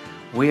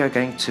 we are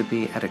going to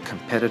be at a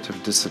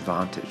competitive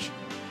disadvantage.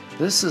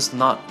 This is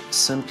not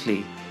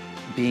simply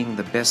being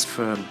the best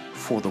firm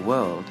for the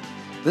world.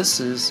 This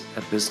is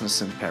a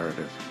business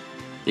imperative.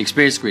 The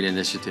Experience Green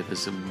Initiative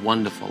is a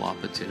wonderful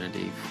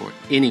opportunity for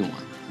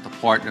anyone at the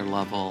partner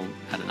level,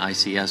 at an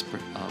ICS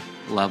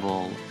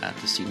level, at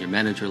the senior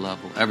manager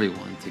level,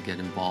 everyone to get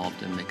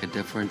involved and make a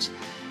difference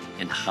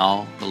in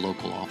how the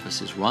local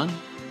office is run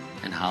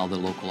and how the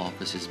local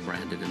office is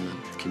branded in the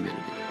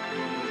community.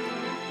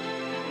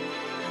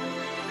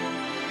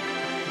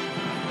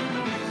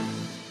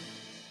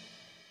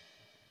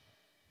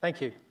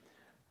 Thank you.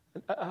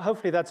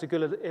 Hopefully that's a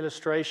good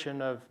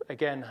illustration of,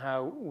 again,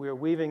 how we're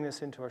weaving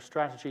this into our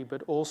strategy,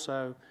 but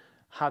also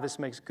how this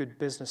makes good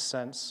business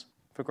sense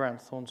for Grant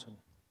Thornton.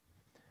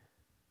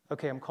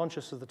 Okay, I'm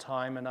conscious of the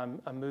time, and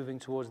I'm moving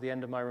towards the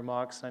end of my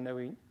remarks. I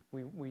know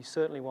we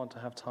certainly want to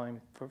have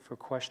time for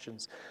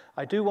questions.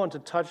 I do want to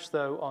touch,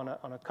 though, on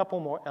a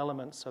couple more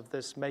elements of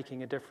this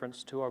making a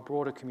difference to our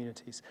broader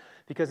communities,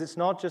 because it's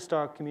not just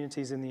our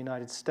communities in the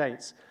United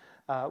States.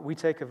 We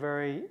take a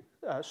very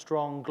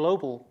strong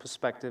global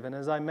perspective, and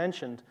as I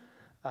mentioned,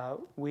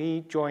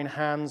 we join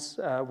hands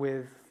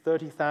with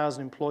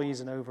 30,000 employees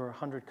in over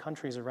 100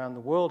 countries around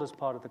the world as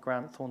part of the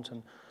Grant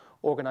Thornton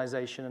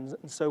organization.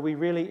 And so we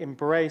really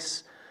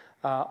embrace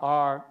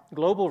our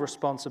global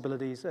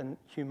responsibilities and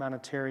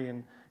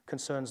humanitarian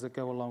concerns that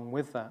go along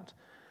with that.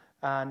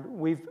 And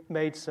we've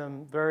made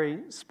some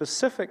very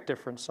specific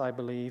difference, I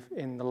believe,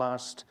 in the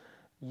last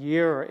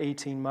year or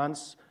 18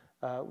 months.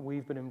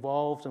 We've been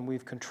involved and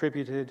we've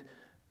contributed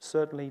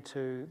certainly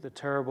to the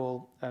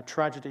terrible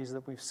tragedies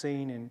that we've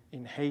seen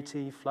in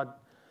Haiti, flood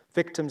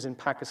victims in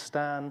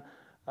Pakistan.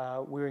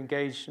 We're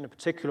engaged in a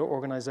particular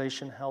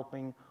organization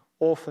helping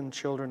orphan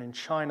children in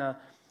China,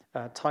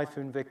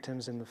 typhoon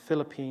victims in the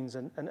Philippines,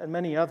 and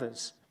many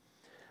others.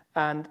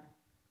 And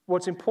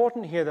what's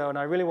important here, though, and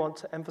I really want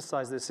to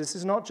emphasize this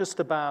is not just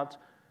about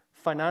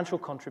financial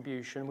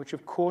contribution, which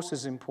of course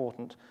is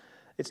important.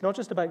 It's not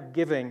just about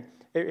giving.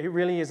 It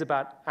really is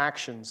about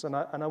actions. And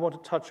I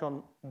want to touch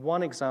on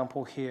one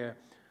example here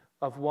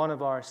of one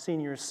of our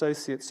senior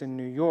associates in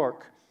New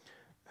York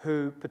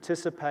who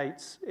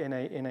participates in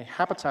a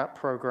habitat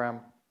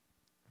program.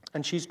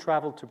 And she's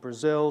traveled to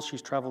Brazil,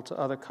 she's traveled to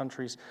other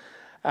countries.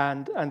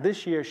 And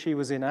this year she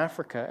was in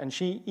Africa, and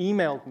she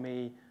emailed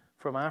me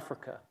from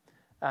Africa.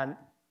 And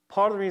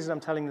part of the reason I'm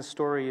telling this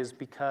story is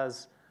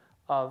because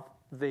of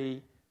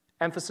the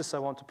emphasis I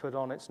want to put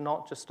on. It's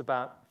not just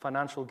about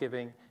financial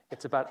giving,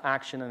 it's about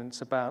action and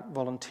it's about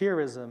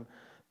volunteerism.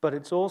 But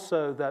it's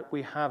also that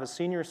we have a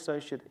senior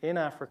associate in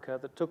Africa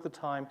that took the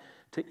time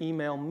to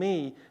email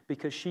me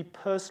because she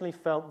personally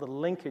felt the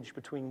linkage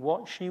between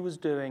what she was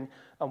doing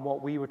and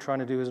what we were trying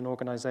to do as an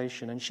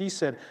organization. And she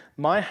said,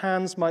 my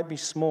hands might be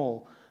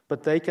small,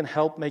 but they can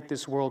help make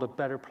this world a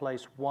better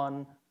place,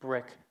 one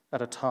brick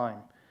at a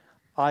time.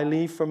 I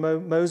leave for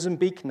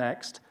Mozambique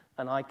next,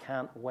 and I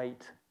can't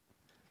wait.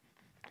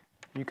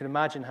 You can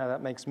imagine how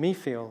that makes me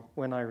feel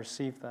when I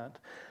receive that.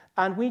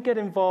 And we get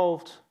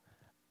involved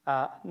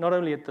not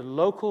only at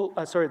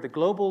the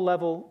global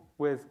level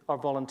with our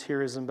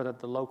volunteerism, but at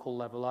the local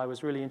level. I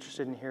was really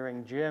interested in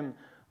hearing Jim,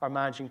 our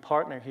managing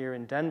partner here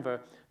in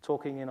Denver,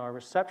 talking in our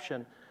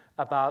reception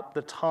about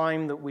the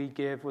time that we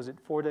give, was it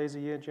 4 days a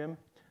year, Jim,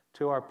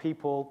 to our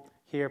people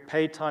here,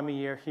 paid time a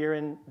year here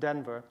in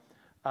Denver,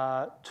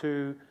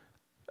 to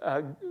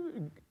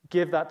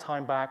give that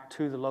time back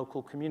to the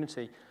local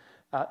community.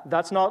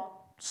 That's not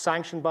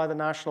sanctioned by the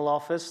national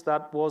office.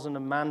 That wasn't a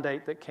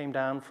mandate that came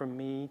down from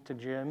me to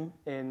Jim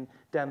in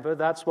Denver.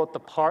 That's what the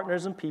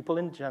partners and people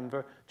in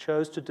Denver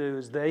chose to do,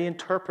 as they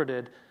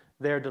interpreted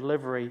their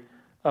delivery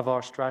of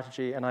our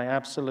strategy, and I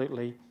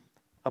absolutely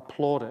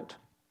applaud it.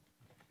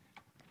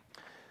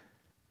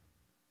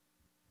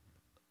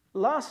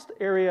 Last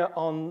area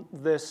on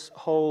this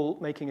whole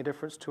making a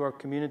difference to our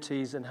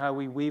communities and how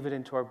we weave it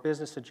into our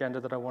business agenda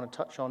that I want to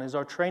touch on is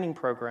our training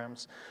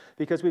programs,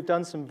 because we've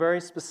done some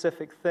very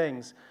specific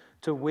things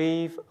to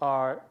weave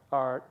our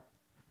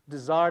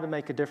desire to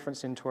make a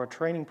difference into our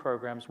training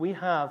programs. We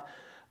have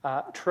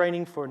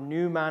training for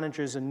new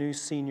managers and new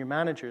senior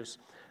managers.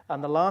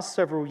 And the last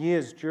several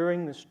years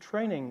during this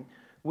training,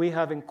 we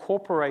have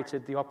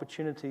incorporated the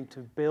opportunity to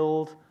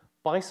build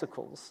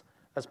bicycles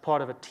as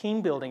part of a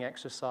team building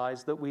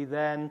exercise that we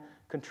then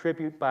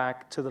contribute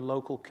back to the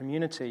local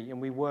community.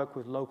 And we work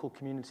with local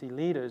community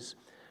leaders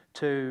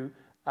to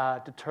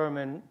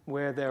determine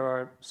where there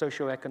are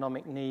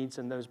socioeconomic needs,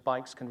 and those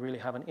bikes can really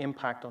have an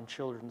impact on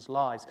children's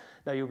lives.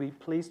 Now, you'll be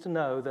pleased to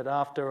know that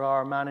after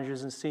our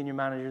managers and senior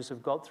managers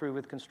have got through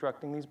with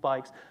constructing these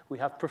bikes, we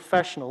have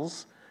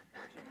professionals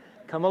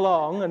come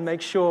along and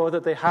make sure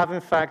that they have,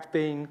 in fact,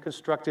 been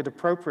constructed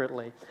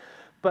appropriately.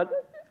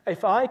 But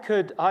if I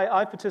could,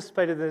 I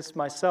participated in this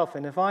myself,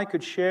 and if I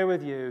could share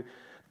with you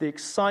the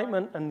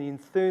excitement and the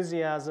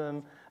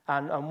enthusiasm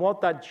and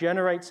what that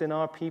generates in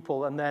our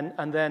people. And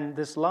then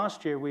this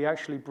last year, we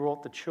actually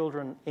brought the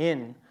children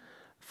in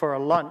for a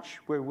lunch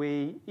where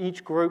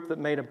each group that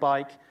made a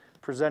bike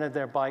presented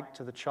their bike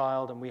to the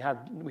child, and we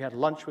had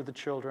lunch with the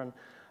children,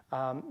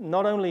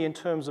 not only in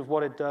terms of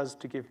what it does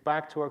to give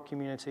back to our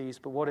communities,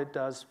 but what it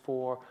does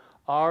for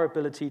our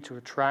ability to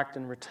attract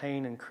and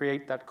retain and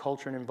create that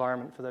culture and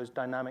environment for those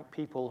dynamic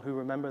people who,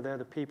 remember, they're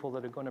the people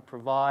that are going to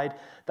provide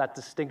that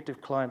distinctive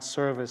client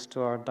service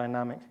to our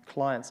dynamic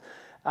clients.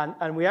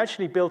 And we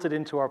actually built it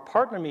into our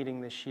partner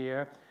meeting this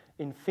year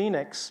in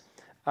Phoenix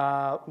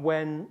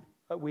when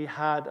we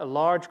had a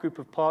large group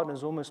of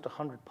partners, almost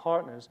 100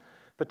 partners,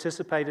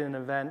 participate in an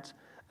event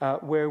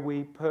where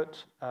we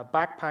put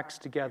backpacks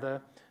together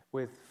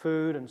with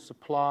food and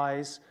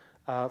supplies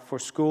for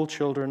school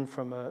children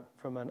from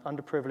an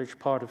underprivileged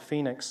part of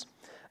Phoenix,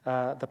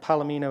 the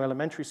Palomino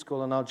Elementary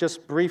School. And I'll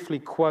just briefly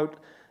quote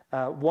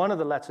one of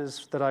the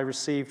letters that I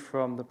received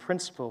from the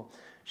principal.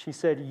 She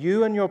said,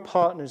 "You and your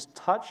partners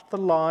touched the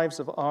lives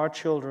of our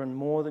children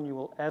more than you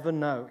will ever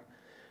know.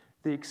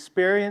 The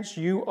experience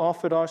you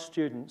offered our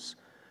students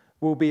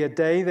will be a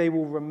day they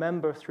will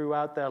remember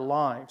throughout their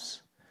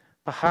lives.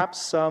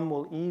 Perhaps some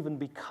will even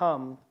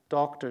become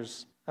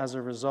doctors as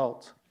a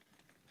result."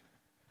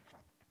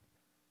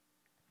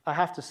 I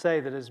have to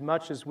say that as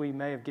much as we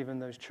may have given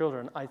those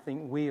children, I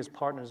think we as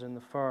partners in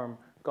the firm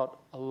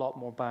got a lot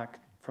more back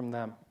from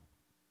them.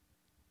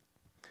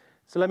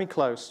 So let me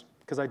close,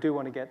 because I do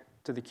want to get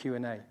to the Q&A.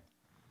 And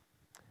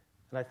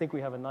I think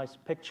we have a nice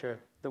picture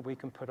that we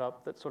can put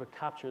up that sort of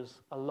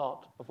captures a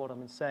lot of what I've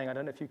been saying. I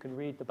don't know if you can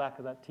read the back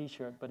of that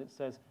T-shirt, but it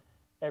says,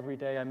 "Every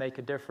day I make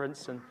a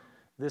difference." And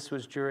this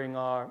was during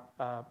our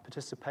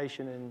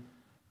participation in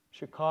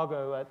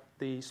Chicago at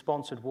the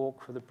sponsored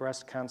walk for the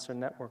Breast Cancer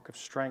Network of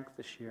Strength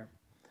this year.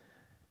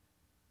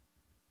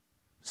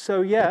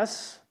 So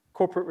yes,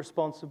 corporate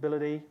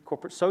responsibility,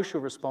 corporate social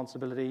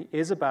responsibility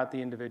is about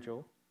the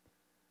individual,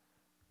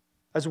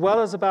 as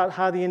well as about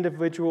how the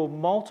individual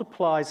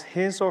multiplies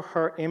his or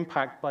her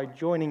impact by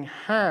joining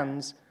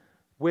hands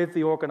with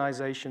the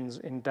organization's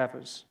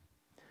endeavors.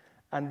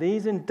 And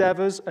these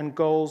endeavors and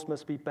goals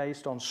must be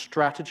based on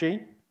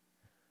strategy,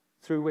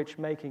 through which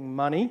making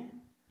money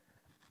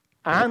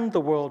and the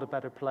world a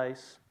better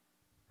place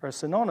are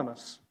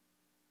synonymous.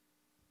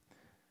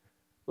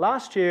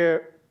 Last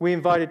year, we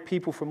invited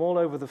people from all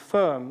over the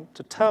firm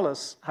to tell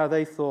us how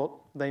they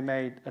thought they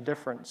made a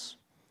difference.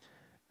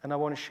 And I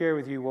want to share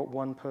with you what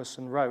one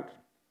person wrote.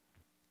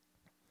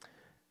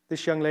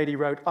 This young lady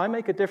wrote, "I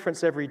make a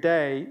difference every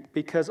day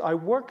because I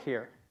work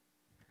here.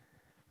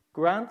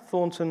 Grant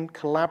Thornton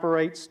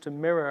collaborates to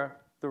mirror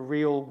the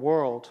real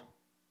world.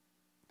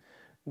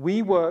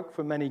 We work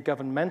for many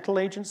governmental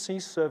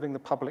agencies serving the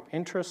public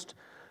interest,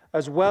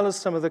 as well as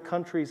some of the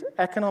country's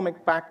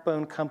economic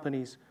backbone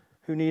companies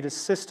who need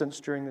assistance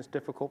during this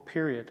difficult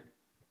period.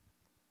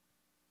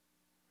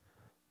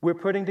 We're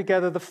putting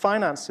together the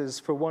finances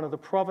for one of the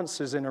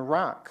provinces in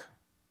Iraq.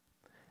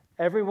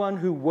 Everyone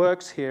who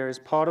works here is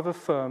part of a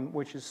firm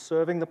which is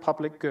serving the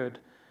public good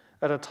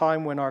at a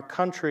time when our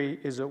country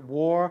is at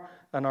war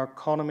and our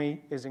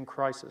economy is in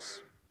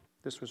crisis."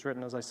 This was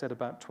written, as I said,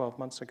 about 12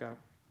 months ago.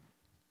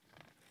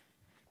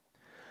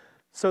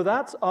 So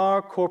that's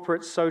our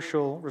corporate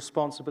social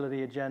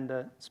responsibility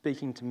agenda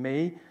speaking to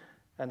me,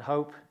 and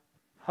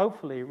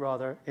hopefully,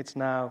 it's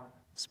now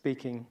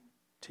speaking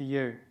to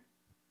you.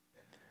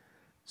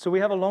 So we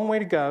have a long way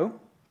to go.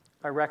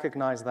 I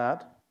recognize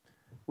that.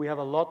 We have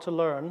a lot to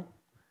learn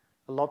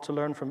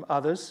from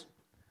others,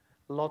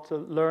 a lot to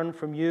learn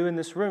from you in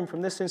this room,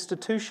 from this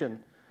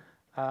institution,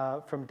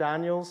 from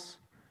Daniel's,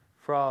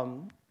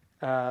 from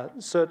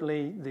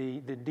certainly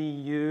the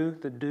DU,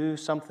 the Do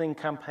Something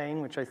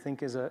campaign, which I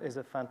think is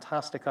a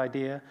fantastic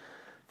idea,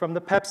 from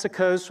the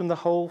PepsiCos, from the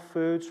Whole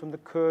Foods, from the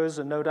Coors,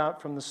 and no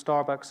doubt from the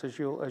Starbucks, as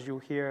you'll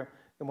hear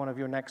in one of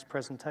your next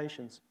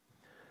presentations.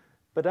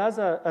 But as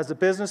a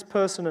business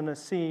person and a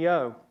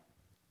CEO,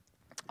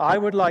 I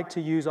would like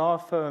to use our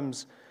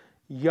firm's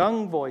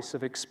young voice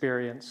of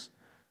experience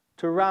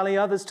to rally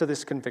others to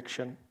this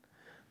conviction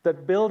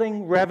that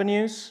building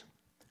revenues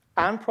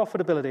and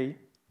profitability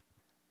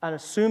and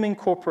assuming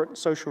corporate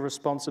social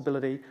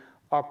responsibility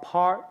are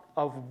part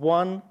of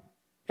one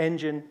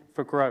engine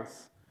for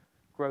growth.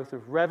 Growth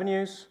of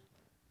revenues,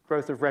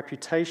 growth of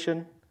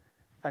reputation,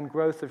 and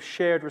growth of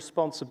shared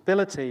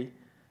responsibility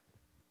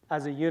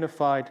as a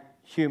unified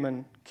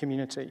human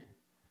community.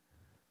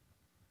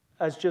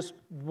 As just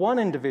one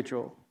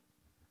individual,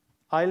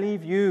 I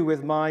leave you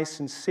with my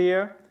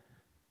sincere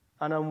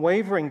and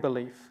unwavering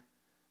belief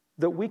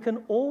that we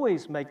can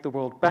always make the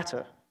world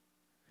better,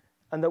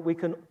 and that we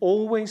can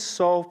always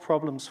solve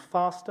problems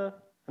faster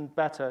and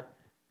better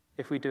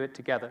if we do it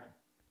together.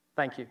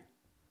 Thank you.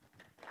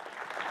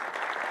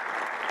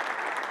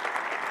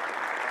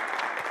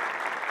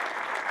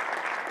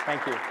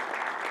 Thank you.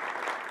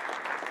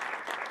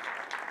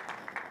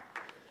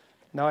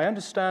 Now, I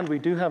understand we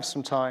do have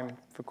some time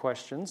for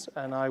questions,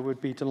 and I would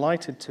be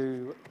delighted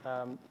to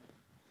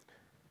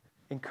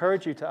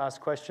encourage you to ask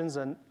questions.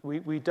 And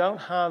we don't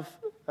have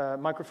a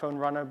microphone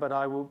runner, but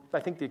I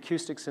think the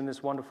acoustics in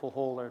this wonderful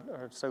hall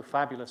are so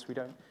fabulous, we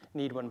don't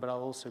need one, but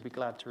I'll also be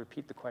glad to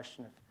repeat the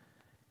question if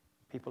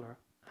people are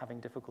having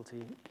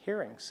difficulty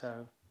hearing.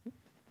 So,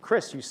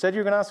 Chris, you said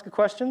you were going to ask a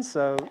question,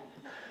 so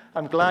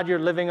I'm glad you're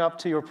living up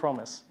to your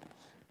promise.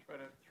 Try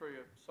to throw you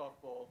a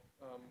softball,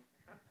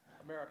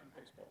 American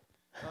baseball.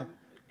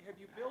 Have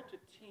you built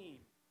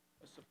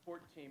a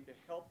support team to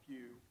help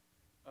you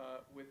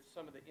with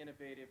some of the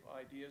innovative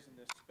ideas in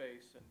this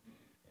space,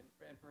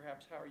 and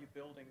perhaps how are you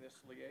building this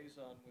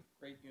liaison with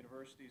great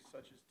universities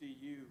such as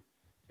DU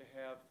to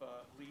have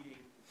leading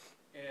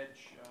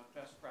edge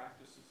best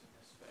practices in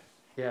this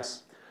space?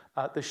 Yes.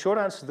 The short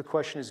answer to the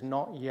question is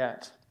not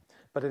yet,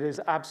 but it is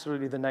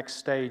absolutely the next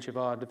stage of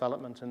our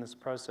development in this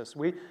process.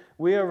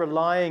 We are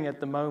relying at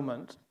the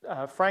moment,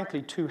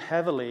 frankly, too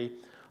heavily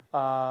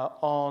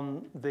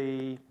on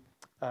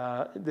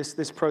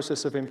this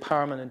process of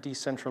empowerment and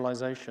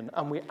decentralization,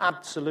 and we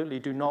absolutely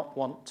do not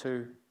want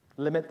to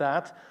limit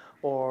that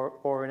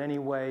or in any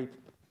way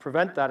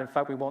prevent that. In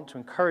fact, we want to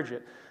encourage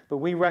it. But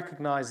we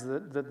recognize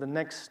that the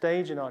next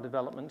stage in our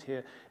development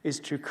here is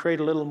to create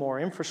a little more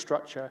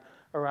infrastructure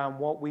around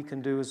what we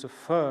can do as a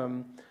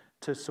firm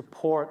to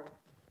support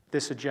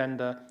this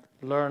agenda,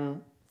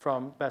 learn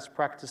from best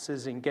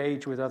practices,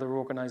 engage with other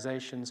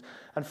organizations,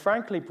 and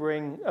frankly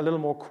bring a little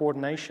more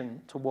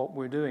coordination to what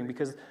we're doing.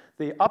 Because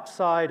the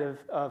upside of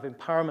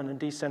empowerment and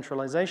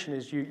decentralization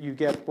is you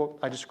get what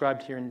I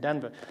described here in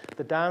Denver.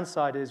 The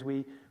downside is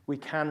we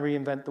can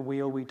reinvent the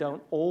wheel. We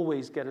don't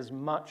always get as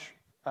much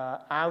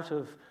out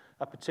of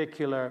a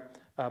particular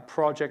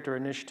project or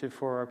initiative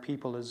for our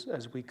people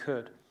as we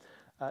could.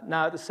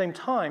 Now, at the same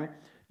time,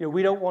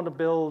 we don't want to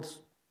build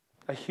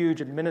a huge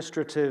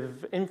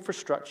administrative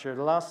infrastructure.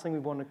 The last thing we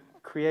want to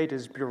create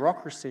is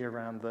bureaucracy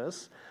around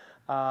this,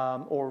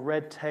 or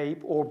red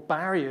tape, or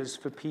barriers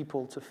for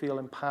people to feel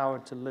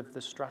empowered to live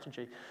this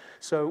strategy.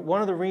 So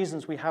one of the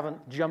reasons we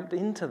haven't jumped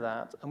into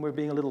that, and we're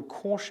being a little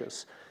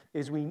cautious,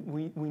 is we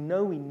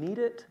know we need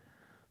it,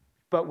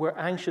 but we're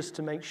anxious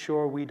to make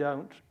sure we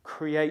don't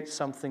create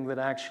something that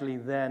actually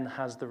then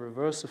has the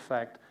reverse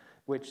effect,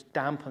 which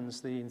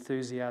dampens the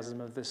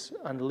enthusiasm of this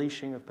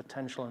unleashing of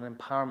potential and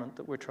empowerment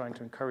that we're trying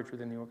to encourage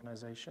within the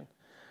organization.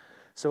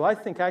 So I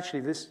think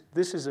actually this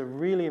is a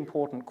really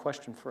important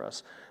question for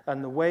us.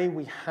 And the way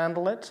we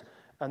handle it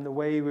and the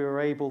way we are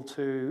able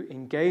to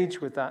engage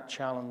with that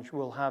challenge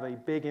will have a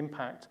big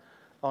impact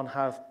on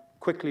how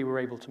quickly we're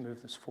able to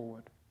move this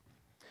forward.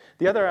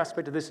 The other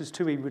aspect of this is,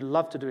 too, we would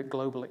love to do it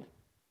globally.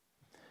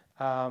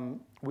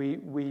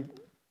 We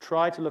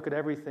try to look at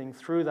everything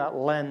through that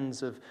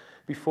lens of,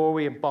 before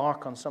we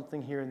embark on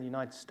something here in the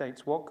United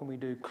States, what can we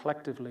do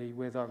collectively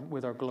with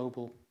our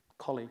global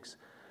colleagues?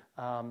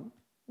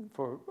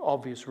 For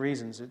obvious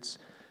reasons,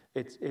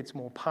 it's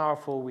more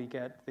powerful. We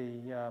get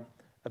the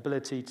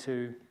ability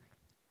to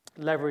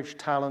leverage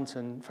talent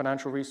and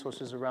financial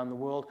resources around the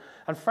world.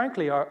 And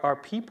frankly, our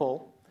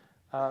people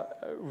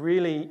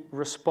really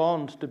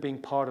respond to being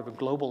part of a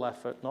global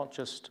effort, not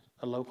just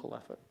a local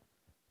effort.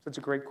 So it's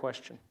a great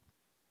question.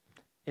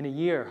 In a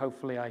year,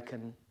 hopefully, I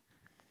can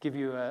give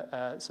you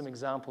some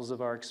examples of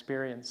our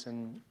experience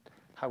and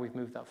how we've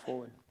moved that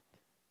forward.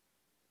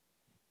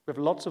 We have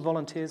lots of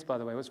volunteers, by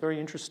the way. What's very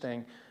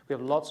interesting, we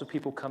have lots of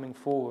people coming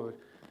forward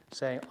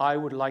saying, I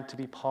would like to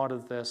be part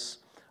of this.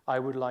 I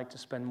would like to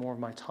spend more of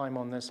my time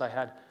on this. I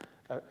had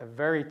a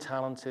very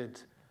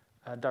talented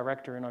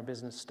director in our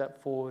business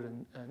step forward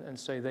and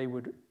say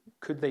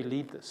could they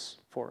lead this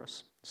for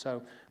us?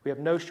 So we have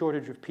no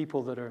shortage of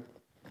people that are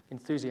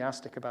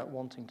enthusiastic about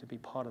wanting to be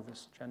part of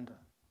this agenda.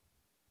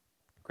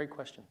 Great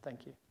question,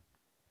 thank you.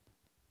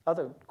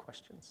 Other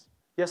questions?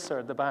 Yes, sir,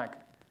 at the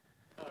back.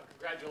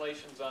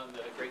 Congratulations on the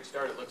great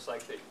start it looks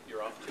like that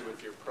you're off to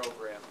with your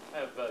program. I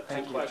have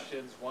two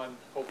questions. One,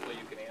 hopefully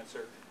you can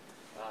answer,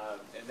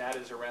 and that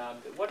is around,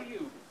 what do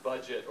you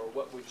budget, or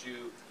what would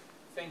you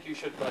think you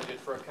should budget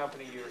for a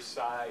company your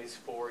size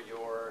for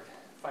your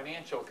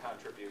financial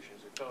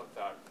contributions or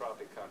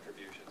philanthropic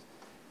contributions?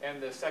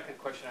 And the second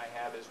question I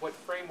have is, what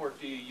framework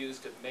do you use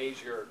to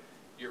measure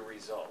your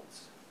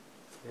results?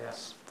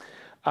 Yes.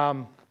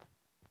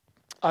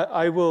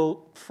 I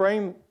will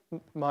frame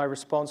my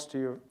response to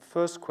your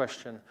first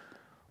question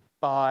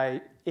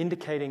by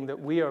indicating that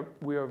we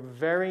are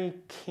very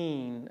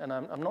keen, and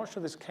I'm not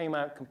sure this came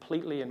out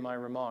completely in my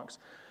remarks,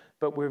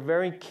 but we're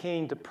very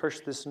keen to push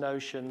this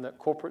notion that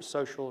corporate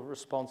social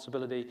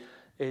responsibility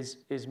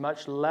is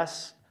much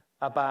less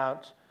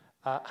about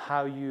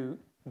how you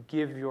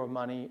give your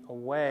money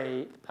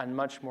away and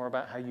much more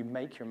about how you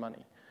make your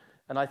money.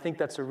 And I think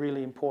that's a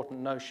really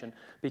important notion,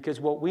 because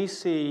what we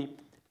see,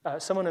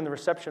 someone in the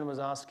reception was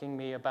asking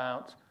me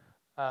about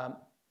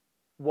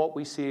what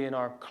we see in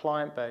our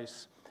client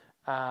base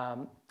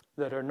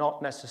that are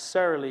not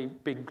necessarily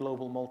big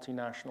global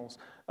multinationals.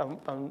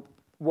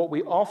 What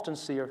we often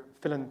see are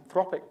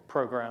philanthropic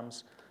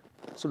programs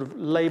sort of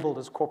labeled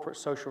as corporate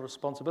social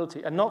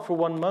responsibility. And not for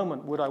one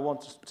moment would I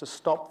want to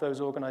stop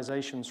those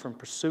organizations from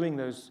pursuing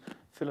those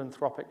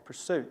philanthropic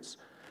pursuits.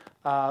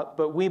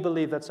 But we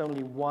believe that's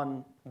only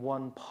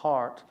one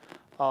part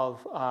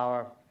of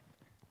our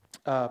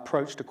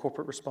approach to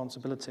corporate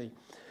responsibility.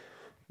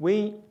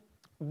 We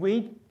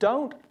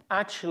don't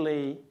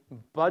actually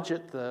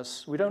budget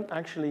this. We don't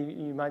actually,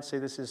 you might say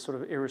this is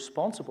sort of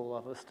irresponsible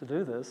of us to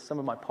do this. Some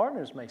of my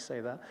partners may say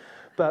that.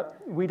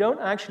 But we don't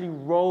actually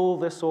roll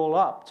this all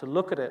up to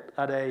look at it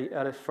at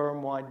a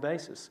firm-wide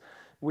basis.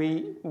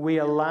 We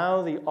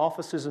allow the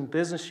offices and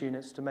business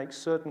units to make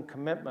certain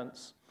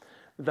commitments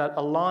that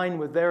align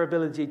with their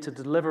ability to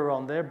deliver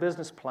on their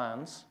business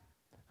plans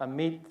and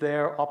meet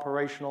their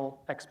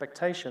operational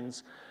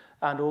expectations,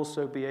 and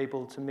also be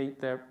able to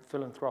meet their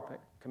philanthropic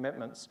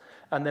commitments.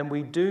 And then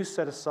we do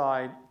set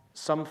aside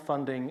some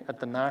funding at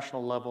the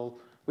national level,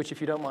 which,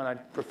 if you don't mind,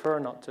 I'd prefer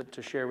not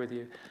to share with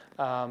you.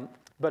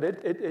 But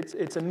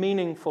it's a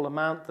meaningful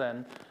amount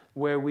then,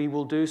 where we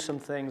will do some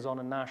things on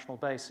a national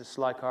basis,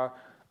 like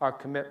our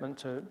commitment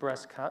to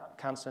Breast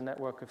Cancer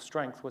Network of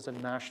Strength was a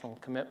national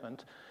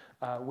commitment.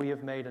 we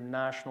have made a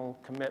national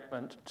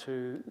commitment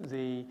to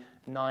the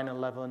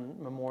 9/11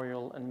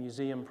 Memorial and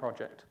Museum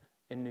Project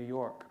in New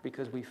York,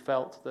 because we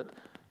felt that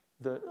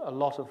a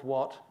lot of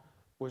what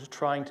was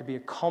trying to be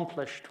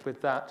accomplished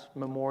with that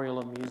memorial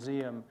and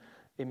museum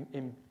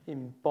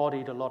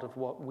embodied a lot of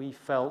what we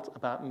felt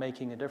about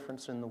making a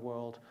difference in the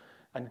world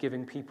and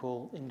giving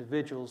people,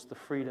 individuals, the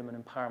freedom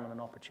and empowerment and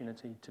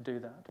opportunity to do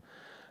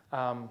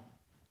that.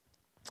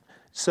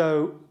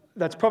 So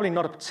that's probably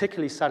not a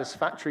particularly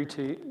satisfactory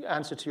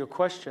answer to your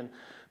question,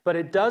 but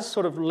it does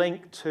sort of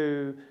link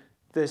to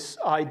this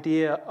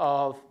idea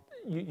of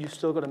you've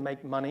still got to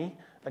make money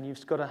and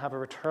you've got to have a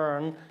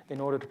return in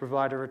order to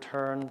provide a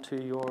return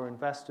to your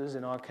investors,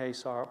 in our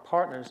case our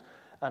partners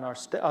and our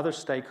other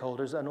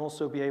stakeholders, and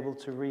also be able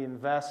to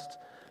reinvest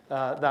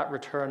that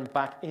return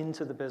back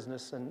into the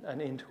business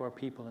and into our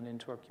people and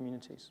into our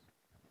communities.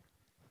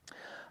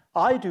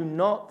 I do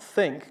not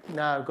think,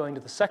 now going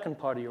to the second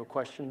part of your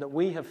question, that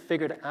we have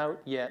figured out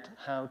yet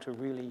how to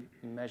really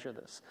measure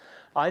this.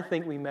 I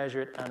think we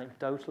measure it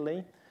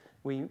anecdotally.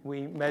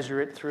 We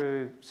measure it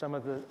through some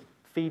of the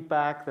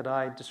feedback that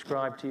I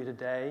described to you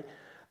today.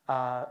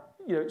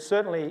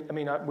 Certainly, I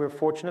mean, we're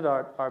fortunate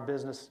our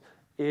business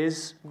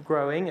is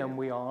growing and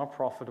we are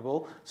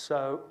profitable.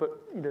 So, but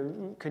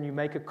can you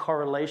make a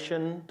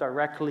correlation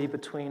directly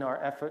between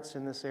our efforts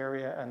in this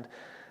area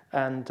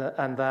and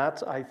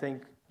that? I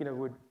think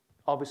would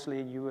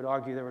obviously you would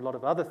argue there are a lot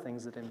of other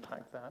things that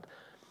impact that.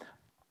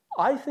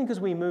 I think as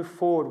we move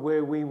forward,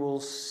 where we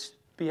will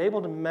be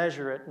able to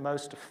measure it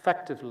most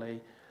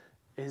effectively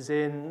is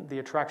in the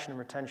attraction and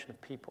retention of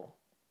people.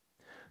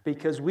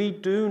 Because we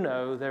do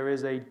know there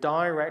is a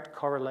direct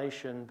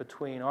correlation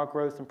between our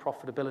growth and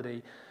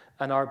profitability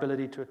and our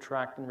ability to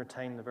attract and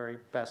retain the very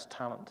best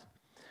talent.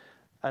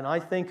 And I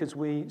think as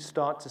we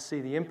start to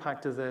see the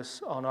impact of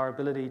this on our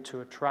ability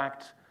to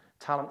attract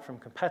talent from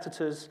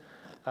competitors,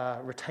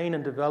 retain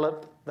and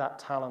develop that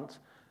talent,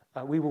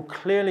 we will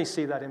clearly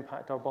see that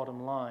impact our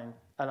bottom line.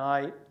 And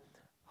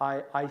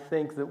I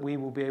think that we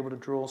will be able to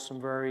draw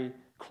some very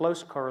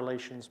close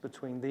correlations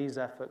between these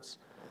efforts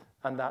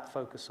and that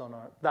focus on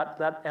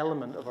that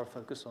element of our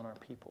focus on our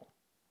people.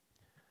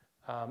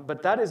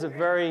 But that is a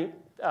very,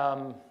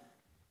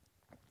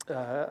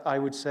 I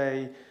would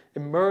say,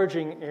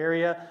 emerging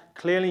area.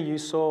 Clearly, you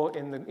saw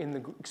in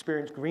the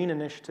Experience Green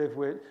initiative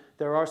where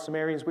there are some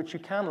areas which you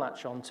can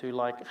latch onto,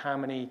 like how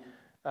many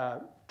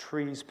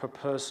trees per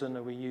person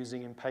are we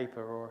using in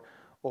paper,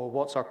 or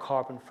what's our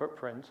carbon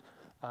footprint.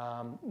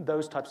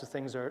 Those types of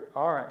things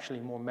are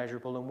actually more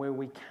measurable, and where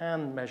we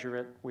can measure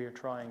it, we are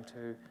trying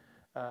to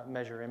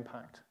measure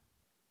impact.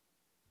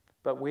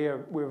 But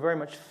we're very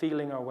much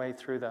feeling our way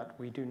through that.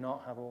 We do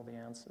not have all the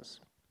answers.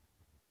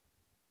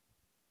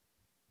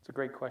 It's a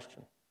great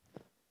question.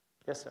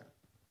 Yes, sir?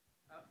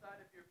 Outside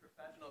of your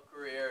professional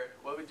career,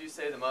 what would you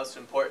say the most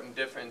important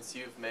difference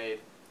you've made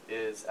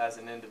is as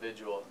an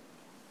individual?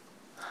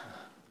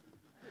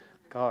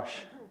 Gosh.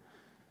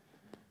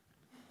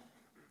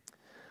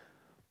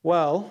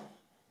 Well,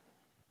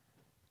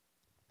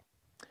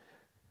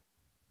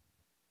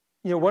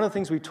 one of the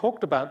things we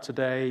talked about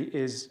today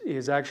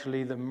is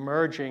actually the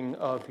merging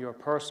of your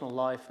personal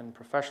life and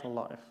professional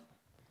life.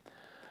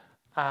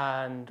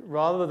 And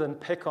rather than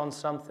pick on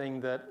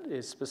something that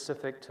is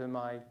specific to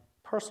my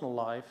personal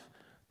life,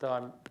 though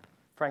I'm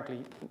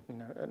frankly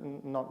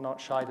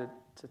not shy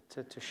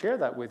to share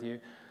that with you,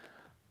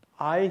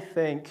 I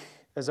think,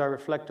 as I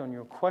reflect on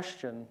your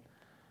question,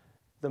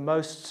 the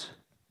most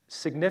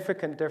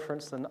significant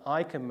difference that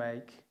I can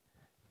make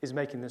is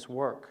making this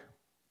work.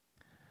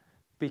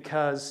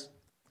 Because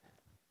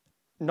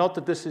not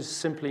that this is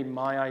simply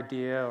my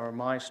idea or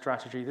my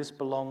strategy, this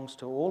belongs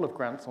to all of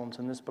Grant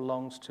Thornton, this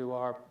belongs to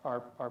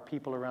our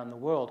people around the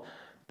world.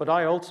 But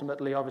I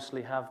ultimately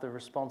obviously have the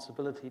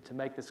responsibility to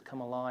make this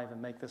come alive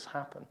and make this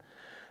happen.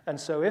 And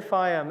so if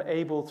I am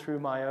able, through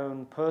my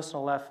own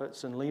personal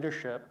efforts and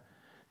leadership,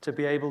 to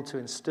be able to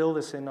instill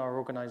this in our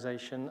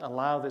organization,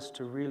 allow this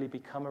to really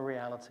become a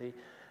reality,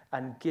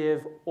 and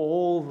give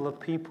all the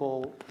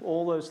people,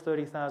 all those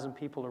 30,000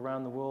 people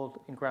around the world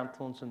in Grant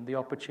Thornton the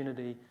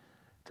opportunity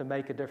to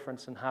make a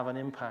difference and have an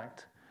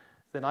impact,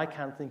 then I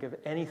can't think of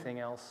anything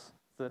else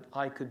that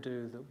I could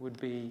do that would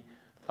be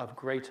of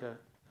greater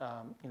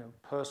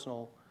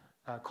personal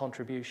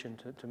contribution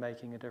to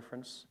making a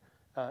difference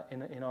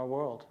in our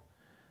world.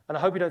 And I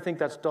hope you don't think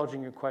that's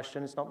dodging your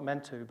question. It's not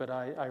meant to, but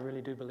I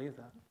really do believe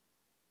that.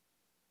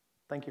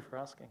 Thank you for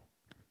asking.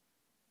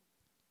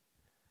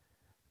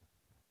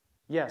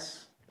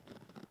 Yes?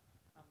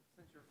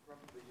 Since you're from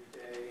the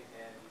UK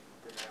and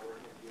you're now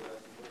working in the US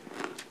and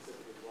working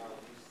specifically as well,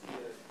 do you see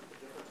a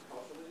difference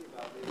culturally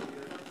about making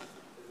a difference?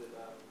 Is it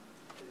a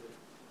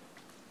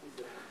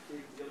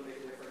big deal to make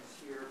a difference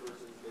here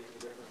versus making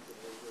a difference in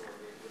Asia or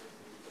making a difference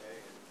in the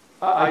UK?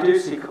 I do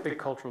see big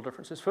cultural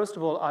differences. First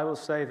of all, I will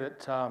say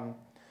that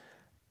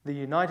the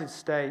United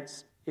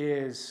States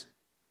is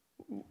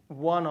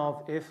one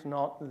of, if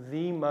not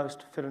the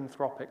most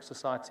philanthropic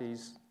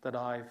societies that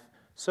I've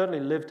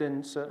certainly lived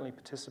in, certainly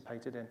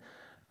participated in.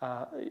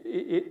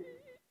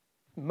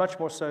 much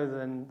more so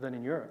than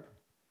in Europe.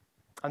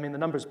 I mean, the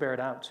numbers bear it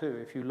out too.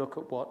 If you look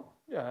at what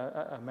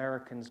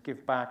Americans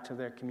give back to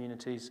their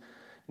communities,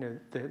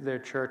 their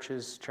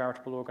churches,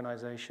 charitable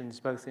organizations,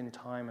 both in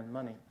time and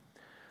money.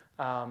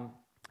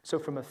 So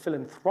from a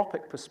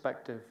philanthropic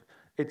perspective,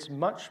 it's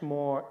much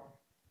more,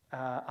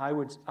 I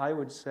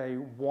would say,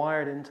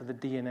 wired into the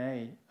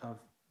DNA of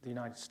the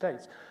United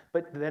States.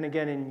 But then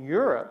again, in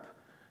Europe,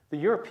 the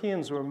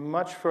Europeans were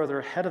much further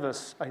ahead of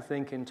us, I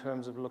think, in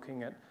terms of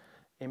looking at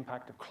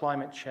impact of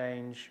climate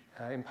change,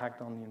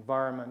 impact on the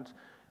environment,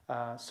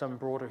 some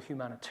broader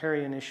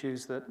humanitarian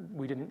issues that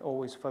we didn't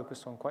always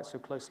focus on quite so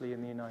closely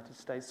in the United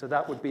States. So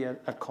that would be a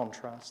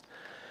contrast.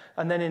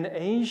 And then in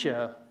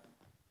Asia,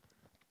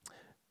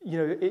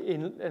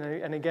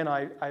 and again,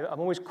 I'm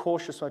always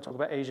cautious when I talk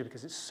about Asia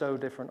because it's so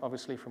different,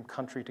 obviously, from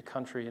country to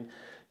country.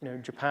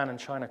 And Japan and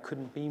China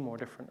couldn't be more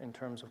different in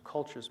terms of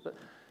cultures.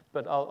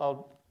 But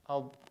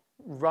I'll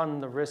run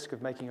the risk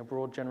of making a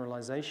broad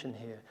generalization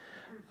here.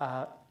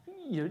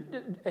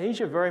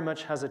 Asia very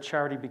much has a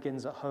charity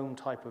begins at home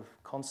type of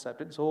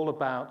concept. It's all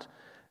about,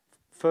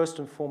 first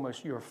and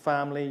foremost, your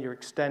family, your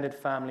extended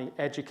family,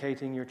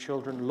 educating your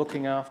children,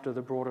 looking after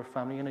the broader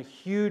family, and a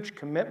huge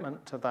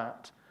commitment to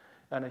that,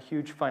 and a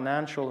huge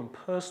financial and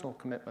personal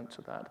commitment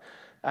to that.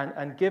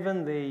 And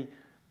given the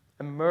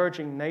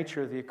emerging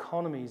nature of the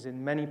economies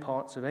in many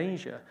parts of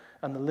Asia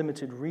and the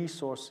limited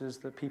resources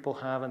that people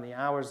have and the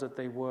hours that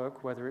they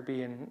work, whether it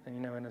be in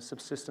a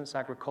subsistence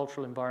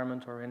agricultural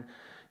environment or in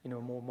a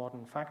more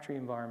modern factory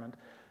environment,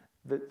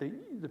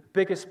 the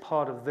biggest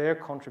part of their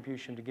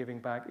contribution to giving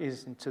back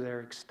is to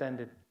their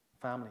extended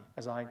family,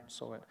 as I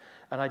saw it.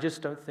 And I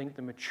just don't think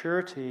the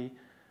maturity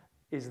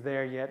is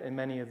there yet in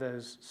many of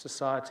those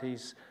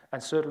societies,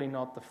 and certainly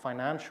not the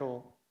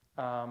financial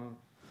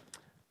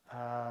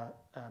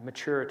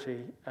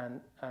maturity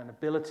and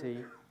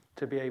ability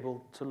to be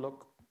able to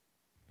look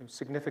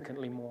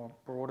significantly more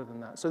broader than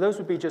that. So those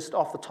would be just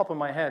off the top of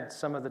my head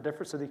some of the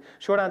differences. So the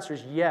short answer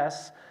is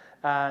yes.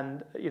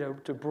 And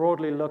to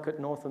broadly look at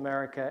North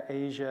America,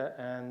 Asia,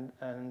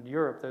 and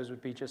Europe, those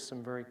would be just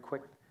some very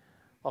quick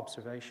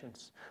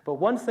observations. But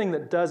one thing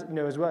that does,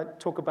 as we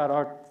talk about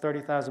our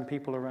 30,000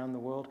 people around the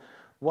world,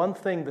 one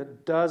thing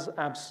that does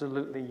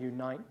absolutely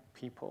unite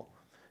people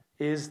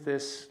is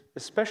this,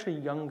 especially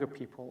younger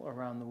people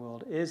around the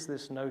world, is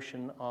this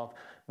notion of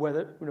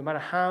whether, no matter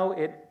how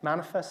it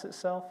manifests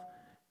itself,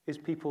 is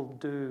people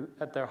do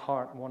at their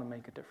heart want to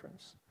make a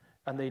difference.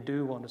 And they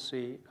do want to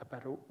see a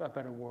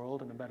better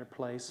world and a better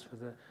place for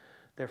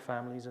their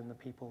families and the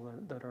people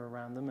that are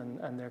around them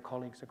and their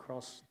colleagues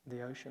across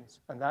the oceans.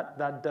 And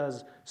that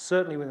does,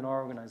 certainly within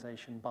our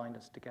organization, bind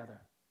us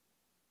together.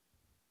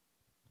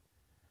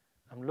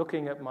 I'm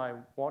looking at my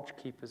watch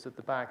keepers at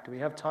the back. Do we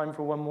have time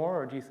for one more,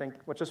 or do you think,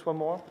 just one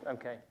more?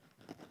 Okay.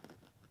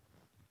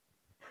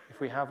 If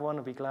we have one,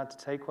 I'll be glad to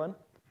take one.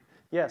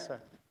 Yes,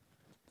 sir.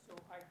 So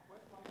I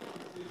quit my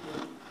position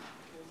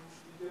in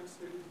the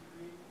devastated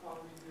degree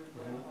following your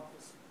grant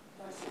office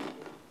last year.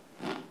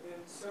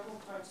 And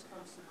several times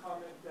comes the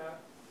comment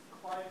that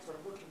clients are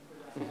looking for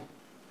that.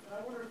 And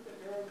I wonder if the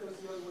arrow goes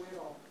the other way at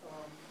all.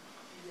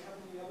 Do you have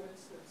any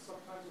evidence that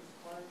sometimes it's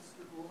clients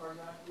who are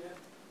not yet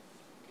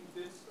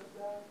convinced of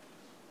that,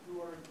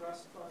 who are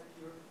impressed by what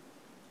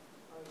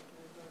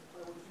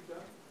you've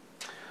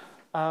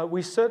done?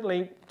 We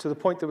certainly, to the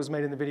point that was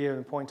made in the video and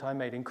the point I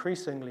made,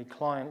 increasingly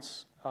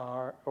clients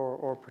are,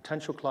 or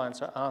potential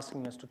clients are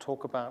asking us to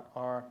talk about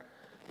our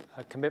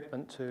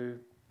commitment to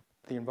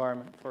the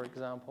environment, for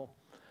example.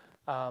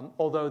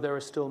 Although there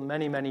are still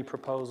many, many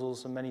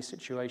proposals and many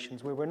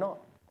situations where we're not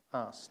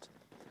asked.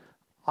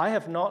 I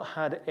have not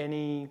had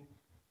any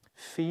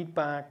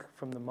feedback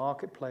from the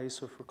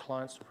marketplace or for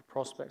clients or for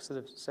prospects that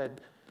have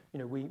said,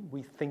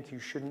 we think you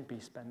shouldn't be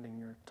spending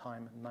your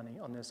time and money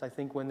on this. I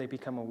think when they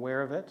become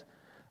aware of it,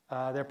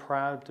 they're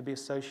proud to be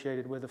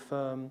associated with a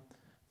firm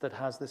that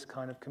has this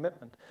kind of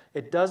commitment.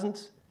 It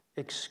doesn't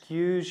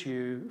excuse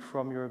you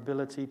from your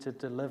ability to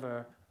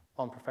deliver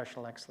on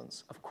professional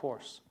excellence, of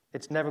course.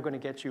 It's never going to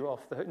get you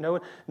off the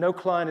hook. No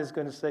client is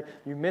going to say,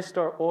 you missed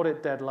our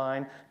audit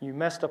deadline, you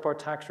messed up our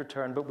tax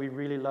return, but we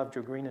really loved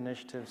your green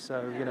initiative,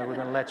 so we're going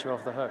to let you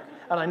off the hook.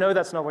 And I know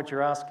that's not what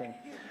you're asking.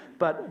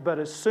 But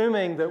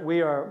assuming that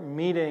we are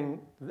meeting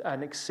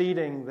and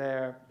exceeding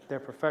their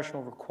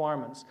professional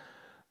requirements,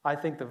 I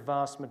think the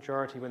vast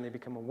majority, when they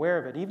become aware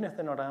of it, even if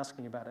they're not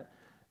asking about it,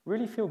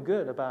 really feel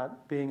good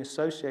about being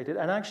associated.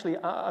 And actually,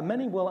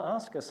 many will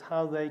ask us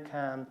how they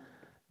can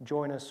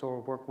join us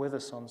or work with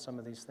us on some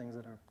of these things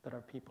that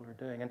our people are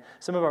doing. And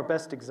some of our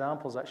best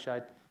examples, actually,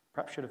 I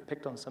perhaps should have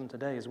picked on some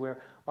today, is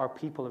where our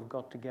people have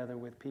got together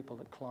with people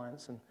at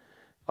clients. And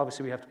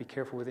obviously, we have to be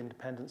careful with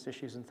independence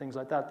issues and things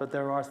like that, but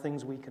there are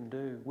things we can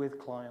do with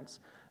clients,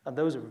 and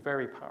those are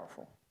very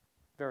powerful,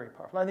 very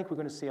powerful. I think we're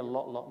going to see a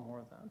lot more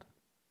of that.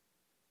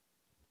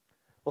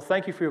 Well,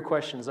 thank you for your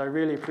questions. I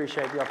really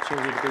appreciate the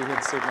opportunity to be here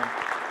this evening.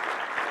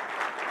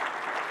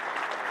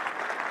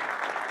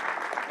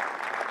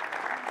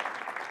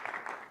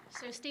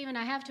 So, Stephen,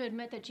 I have to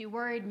admit that you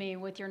worried me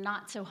with your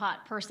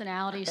not-so-hot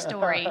personality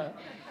story.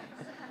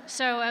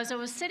 So as I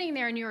was sitting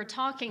there and you were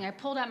talking, I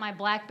pulled out my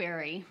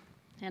BlackBerry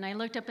and I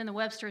looked up in the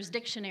Webster's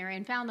dictionary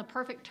and found the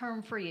perfect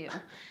term for you.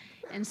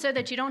 And so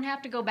that you don't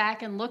have to go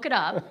back and look it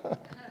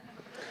up,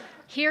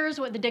 here's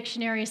what the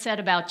dictionary said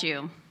about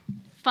you.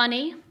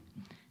 Funny,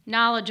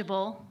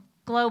 knowledgeable,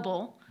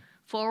 global,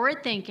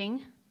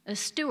 forward-thinking, a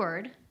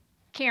steward,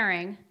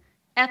 caring,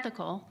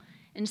 ethical,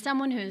 and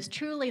someone who is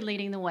truly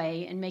leading the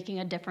way and making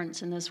a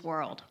difference in this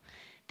world.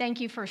 Thank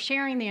you for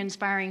sharing the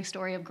inspiring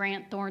story of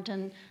Grant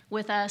Thornton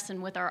with us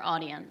and with our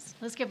audience.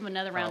 Let's give him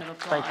another round of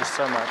applause. Thank you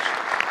so much.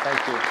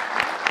 Thank you.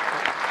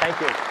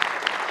 Thank you.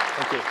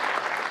 Thank you.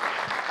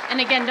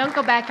 And again, don't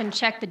go back and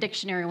check the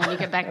dictionary when you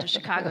get back to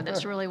Chicago.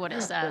 That's really what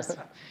it says.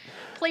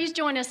 Please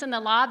join us in the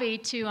lobby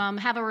to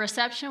have a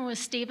reception with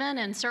Stephen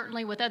and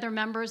certainly with other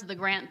members of the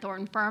Grant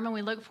Thornton firm. And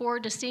we look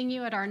forward to seeing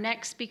you at our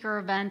next speaker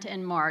event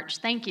in March.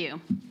 Thank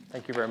you.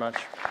 Thank you very much.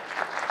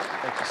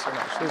 Thank you so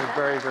much. This is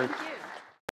very, very